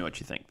you tell me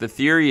what you think. The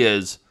theory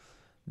is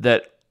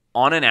that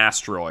on an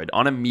asteroid,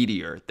 on a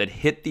meteor that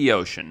hit the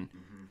ocean,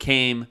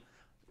 came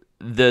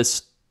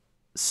this,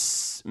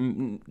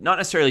 not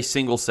necessarily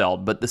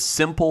single-celled, but the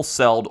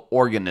simple-celled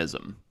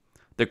organism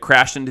that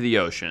crashed into the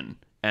ocean,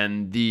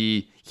 and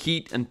the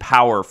heat and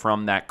power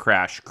from that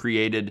crash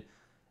created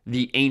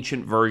the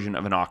ancient version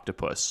of an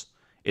octopus.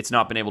 It's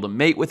not been able to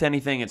mate with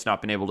anything. It's not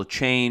been able to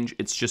change.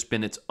 It's just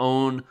been its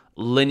own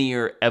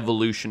linear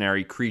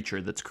evolutionary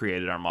creature that's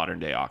created our modern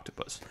day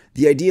octopus.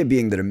 The idea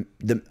being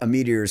that a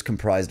meteor is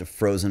comprised of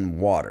frozen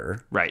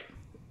water. Right.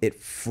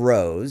 It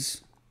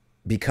froze.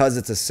 Because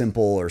it's a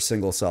simple or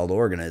single-celled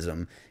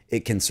organism,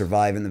 it can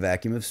survive in the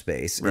vacuum of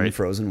space in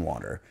frozen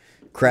water.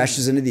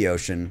 Crashes into the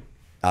ocean.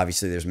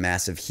 Obviously, there's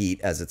massive heat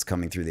as it's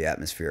coming through the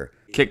atmosphere.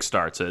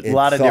 Kickstarts it. a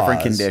lot of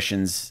different thaws.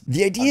 conditions.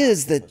 The idea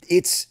is that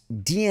its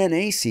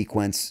DNA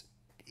sequence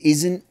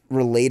isn't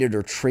related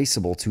or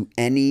traceable to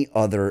any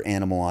other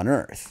animal on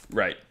Earth.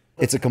 Right.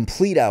 It's a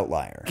complete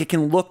outlier. It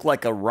can look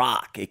like a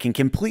rock. It can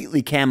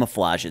completely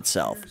camouflage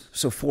itself.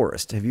 So,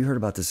 Forrest, have you heard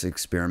about this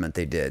experiment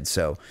they did?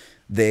 So,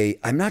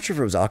 I'm not sure if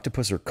it was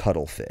octopus or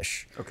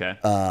cuttlefish. Okay.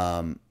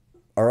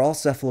 Are all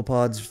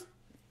cephalopods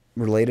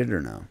related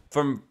or no?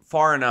 From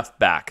far enough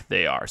back,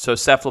 they are. So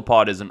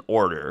cephalopod is an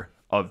order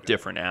of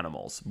different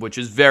animals, which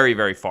is very,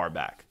 very far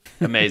back.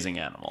 Amazing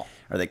animal.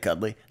 Are they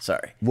cuddly?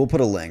 Sorry. We'll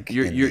put a link in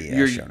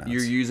the show notes.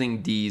 You're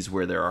using D's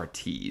where there are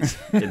T's.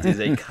 It is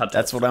a cuttlefish.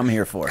 That's what I'm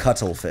here for.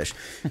 Cuttlefish.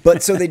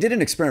 But so they did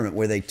an experiment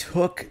where they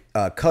took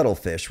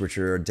cuttlefish, which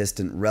are a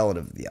distant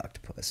relative of the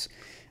octopus,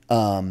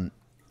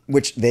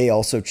 which they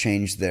also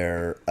changed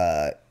their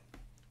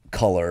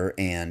color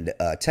and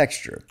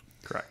texture.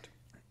 Correct.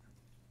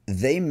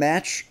 They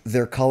match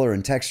their color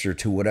and texture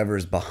to whatever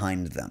is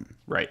behind them.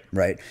 Right.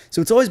 Right.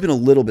 So it's always been a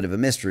little bit of a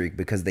mystery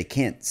because they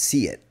can't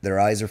see it. Their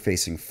eyes are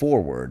facing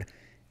forward,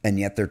 and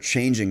yet they're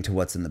changing to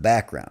what's in the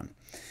background.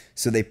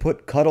 So they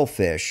put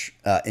cuttlefish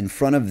in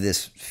front of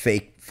this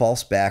fake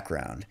false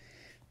background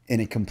in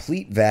a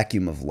complete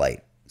vacuum of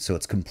light. So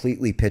it's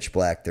completely pitch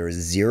black. There is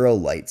 0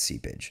 light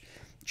seepage.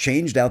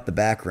 Changed out the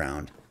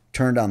background,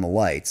 turned on the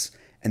lights,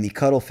 and the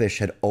cuttlefish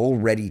had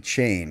already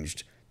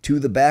changed to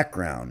the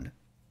background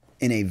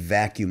in a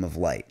vacuum of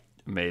light.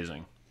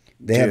 Amazing.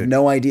 They have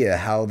no idea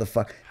how the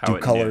fuck do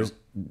it colors.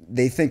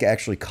 They think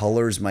actually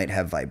colors might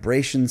have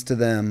vibrations to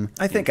them.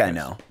 I think I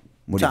know.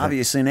 It's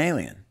obviously an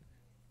alien.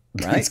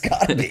 Right? It's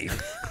gotta be.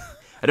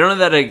 I don't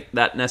know that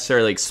that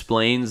necessarily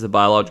explains the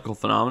biological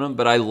phenomenon,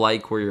 but I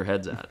like where your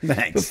head's at.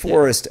 Thanks. But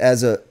Forrest,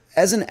 as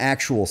an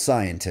actual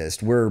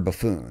scientist, we're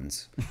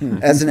buffoons.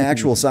 As an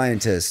actual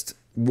scientist,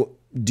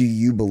 do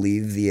you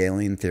believe the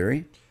alien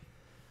theory?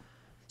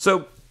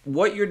 So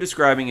what you're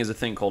describing is a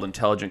thing called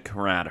intelligent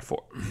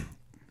chromatophore.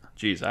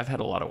 Jeez, I've had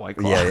a lot of White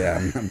Claw.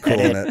 Yeah, I'm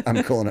cooling it.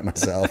 I'm cooling it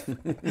myself.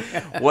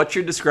 What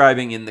you're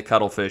describing in the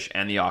cuttlefish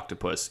and the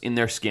octopus in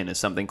their skin is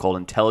something called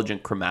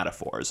intelligent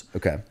chromatophores.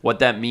 Okay. What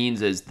that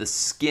means is the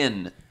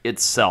skin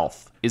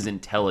itself is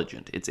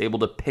intelligent. It's able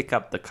to pick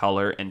up the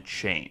color and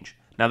change.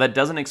 Now, that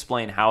doesn't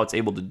explain how it's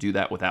able to do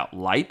that without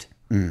light.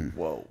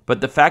 Whoa.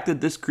 But the fact that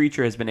this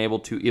creature has been able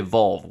to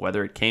evolve,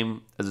 whether it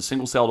came as a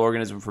single-celled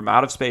organism from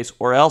out of space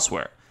or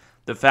elsewhere,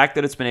 the fact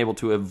that it's been able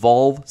to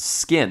evolve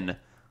skin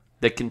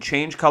that can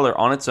change color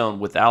on its own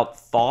without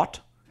thought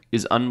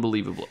is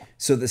unbelievable.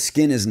 So the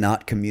skin is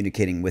not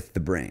communicating with the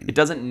brain. It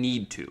doesn't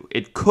need to.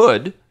 It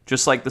could,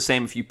 just like the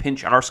same if you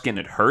pinch our skin,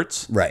 it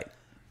hurts. Right.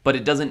 But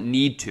it doesn't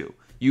need to.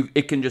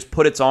 It can just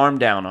put its arm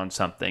down on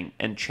something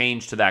and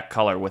change to that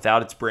color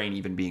without its brain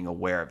even being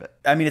aware of it.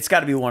 I mean, it's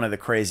got to be one of the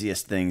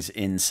craziest things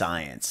in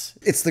science.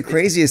 It's the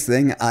craziest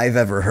thing I've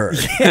ever heard.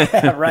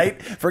 Yeah,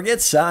 right?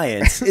 Forget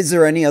science. Is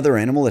there any other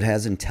animal that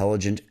has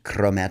intelligent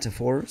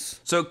chromatophores?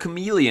 So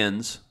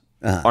chameleons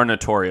are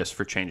notorious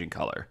for changing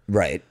color.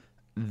 Right.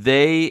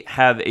 They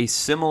have a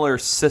similar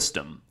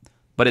system,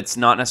 but it's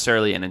not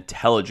necessarily an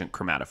intelligent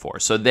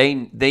chromatophore. So they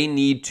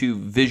need to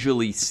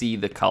visually see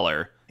the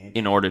color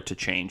in order to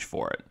change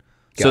for it.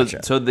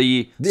 Gotcha. So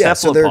the So they're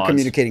cephalopods,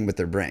 communicating with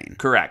their brain.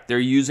 correct. They're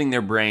using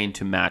their brain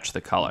to match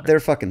the color. They're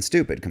fucking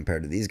stupid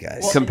compared to these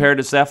guys. Compared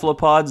to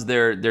cephalopods,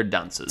 they're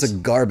dunces. It's a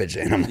garbage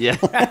animal. Yeah.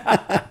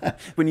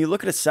 When you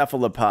look at a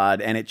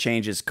cephalopod and it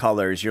changes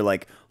colors, you're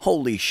like,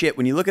 holy shit.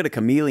 When you look at a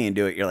chameleon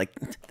do it, you're like,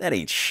 that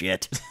ain't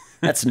shit.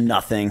 That's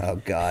nothing. Oh,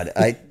 God.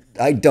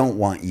 I don't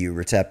want you,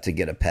 Retep, to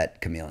get a pet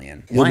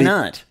chameleon. Why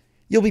not?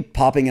 You'll be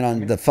popping it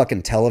on the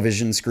fucking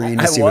television screen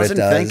to I see what it wasn't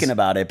does. thinking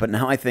about it, but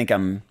now I think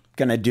I'm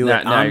going to do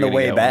it Now on you're the gonna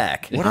way get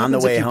back, one. on the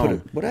happens if way you put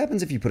home. what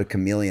happens if you put a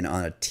chameleon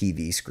on a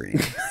TV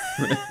screen?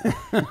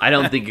 I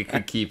don't think it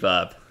could keep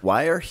up.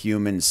 Why are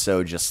humans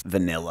so just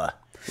vanilla?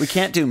 We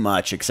can't do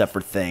much except for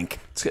think.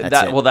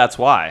 That's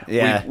why.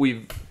 Yeah.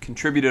 We've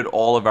contributed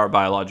all of our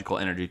biological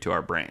energy to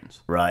our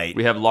brains. Right.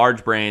 We have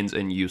large brains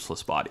and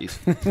useless bodies.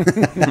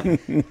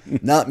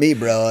 Not me,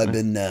 bro. I've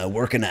been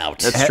working out.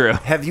 That's true.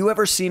 Have you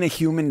ever seen a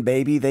human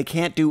baby? They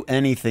can't do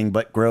anything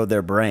but grow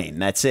their brain.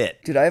 That's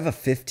it. Dude, I have a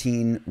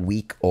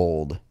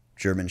 15-week-old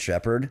German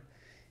Shepherd.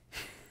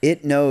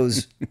 It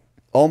knows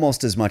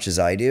almost as much as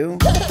I do.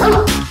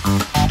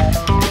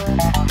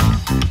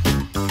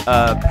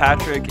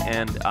 Patrick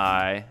and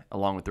I,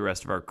 along with the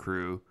rest of our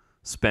crew,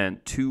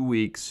 spent 2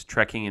 weeks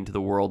trekking into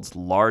the world's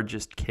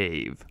largest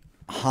cave.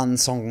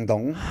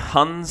 Hansongdong.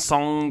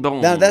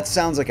 Hansongdong. Now, that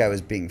sounds like I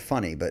was being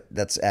funny, but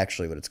that's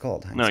actually what it's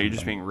called. No, you're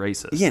just being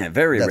racist. Yeah,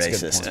 very That's a good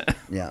racist. point.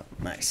 Yeah,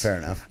 Nice. Fair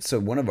enough. So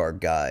one of our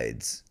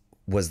guides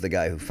was the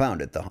guy who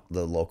found it, the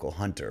local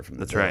hunter from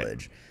the That's right.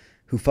 village,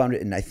 who found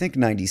it in, I think,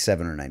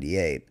 97 or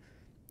 98.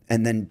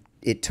 And then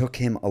it took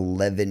him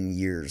 11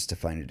 years to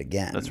find it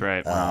again. That's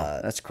right.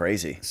 Wow, that's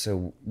crazy.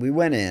 So we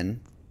went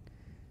in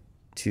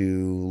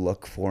to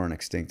look for an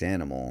extinct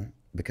animal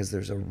because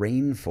there's a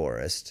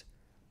rainforest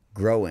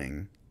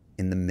growing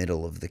in the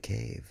middle of the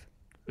cave.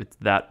 It's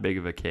that big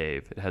of a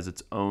cave. It has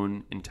its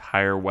own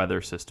entire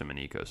weather system and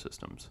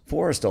ecosystems.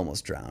 Forrest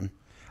almost drowned.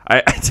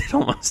 I did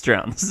almost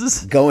drown. This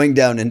is Going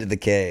down into the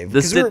cave.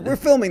 This Because did- we're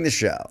filming the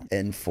show.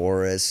 And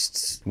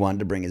Forrest wanted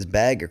to bring his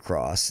bag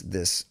across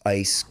this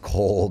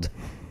ice-cold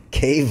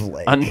cave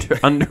lake.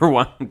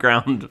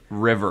 underground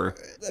river.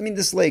 I mean,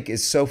 this lake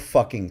is so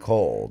fucking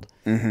cold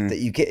that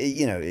you can't,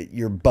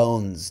 your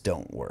bones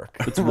don't work.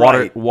 It's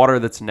water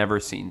that's never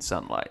seen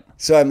sunlight.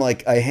 So I'm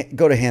like,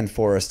 go to hand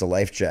Forrest a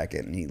life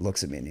jacket, and he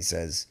looks at me and he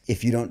says,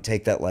 "If you don't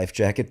take that life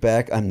jacket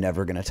back, I'm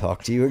never going to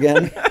talk to you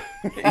again."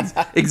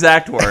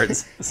 Exact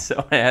words.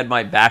 So I had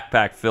my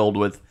backpack filled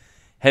with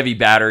heavy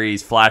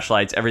batteries,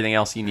 flashlights, everything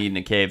else you need in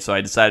a cave. So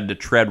I decided to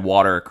tread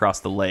water across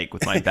the lake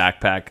with my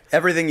backpack.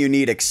 Everything you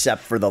need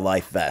except for the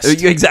life vest.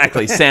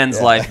 Exactly,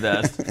 sans life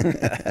vest.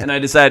 And I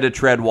decided to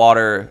tread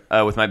water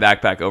with my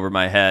backpack over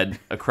my head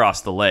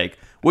across the lake,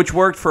 which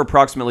worked for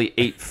approximately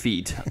 8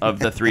 feet of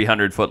the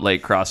 300-foot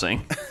lake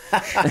crossing.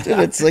 Dude,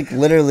 it's like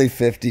literally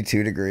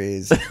 52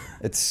 degrees.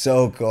 It's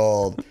so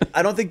cold.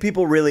 I don't think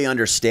people really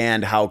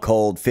understand how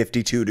cold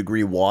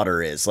 52-degree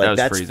water is. Like, That was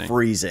that's freezing.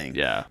 freezing.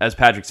 Yeah. As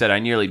Patrick said, I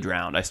nearly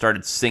drowned. I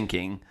started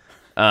sinking.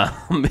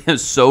 It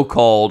was so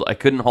cold. I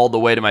couldn't hold the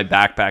weight of my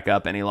backpack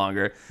up any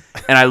longer.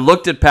 And I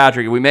looked at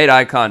Patrick, and we made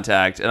eye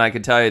contact, and I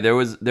could tell you there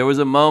was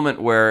a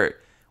moment where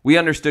we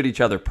understood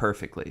each other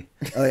perfectly.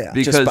 Oh, yeah.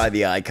 Just by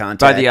the eye contact.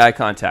 By the eye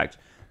contact.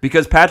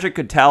 Because Patrick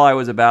could tell I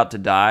was about to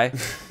die,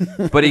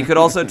 but he could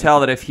also tell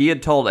that if he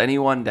had told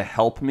anyone to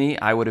help me,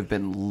 I would have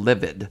been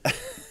livid.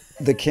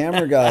 the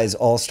camera guys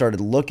all started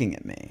looking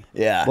at me.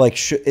 Yeah. Like,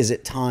 is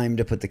it time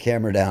to put the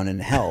camera down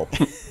and help?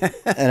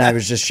 And I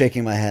was just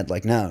shaking my head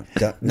like, no.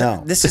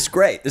 This is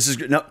great. This is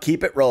good. No,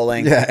 keep it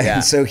rolling. Yeah.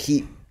 And so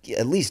he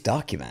at least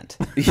document.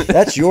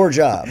 That's your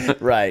job.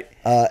 Right.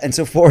 And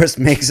so Forrest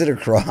makes it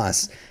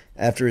across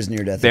after his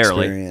near-death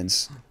Barely.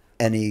 experience.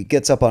 And he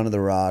gets up onto the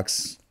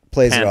rocks,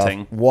 plays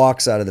Panting. it off,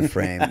 walks out of the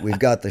frame. We've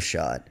got the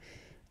shot.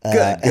 Good.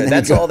 And then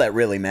That's he all that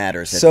really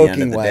matters at the end of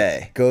soaking the wet,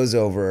 day. goes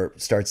over,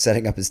 starts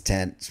setting up his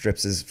tent,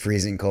 strips his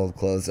freezing cold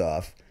clothes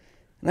off.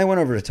 And I went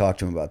over to talk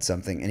to him about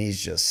something, and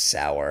he's just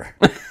sour.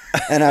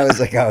 And I was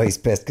like, oh, he's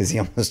pissed because he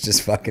almost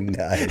just fucking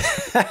died.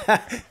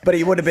 But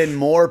he would have been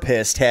more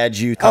pissed had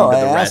you come to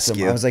the I asked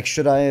rescue. him. I was like,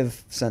 should I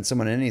have sent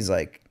someone in? He's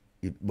like,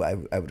 I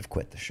would have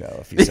quit the show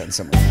if you sent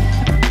someone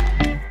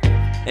in.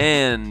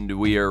 And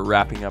we are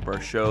wrapping up our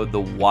show, The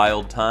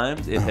Wild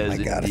Times. It has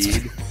my God,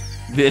 indeed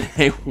been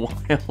a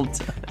wild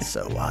time.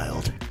 So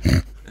wild.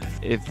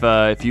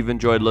 If you've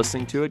enjoyed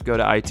listening to it, go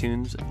to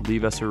iTunes,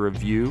 leave us a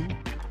review.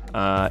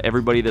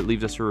 Everybody that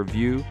leaves us a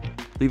review,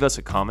 leave us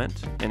a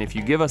comment. And if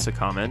you give us a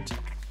comment,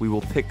 we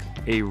will pick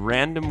a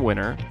random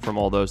winner from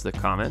all those that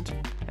comment.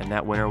 And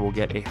that winner will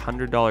get a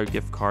 $100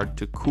 gift card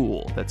to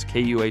KUHL. That's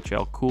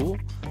KUHL KUHL.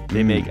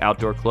 They make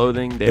outdoor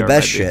clothing. They The are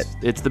best shit.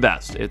 It's the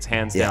best. It's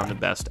hands Yeah. down the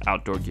best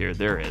outdoor gear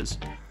there is.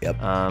 Yep.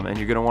 And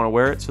you're going to want to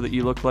wear it so that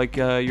you look like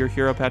your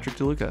hero, Patrick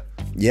DeLuca.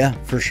 Yeah,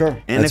 for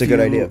sure. And That's a if good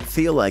you idea.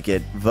 feel like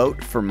it,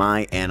 vote for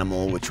my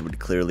animal, which would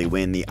clearly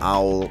win: the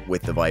owl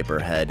with the viper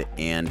head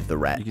and the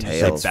rat You can just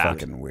tail. say That's bat.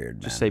 fucking weird,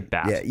 man. Just say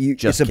bat. Yeah,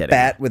 Just it's a kidding.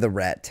 bat with a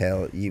rat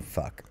tail. You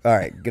fuck. All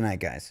right. Good night,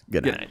 guys.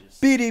 Good Good night. night.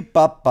 Beep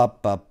bop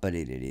bop bop ba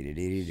dee dee dee dee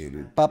dee dee dee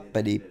bop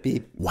ba dee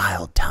beep.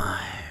 Wild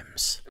time.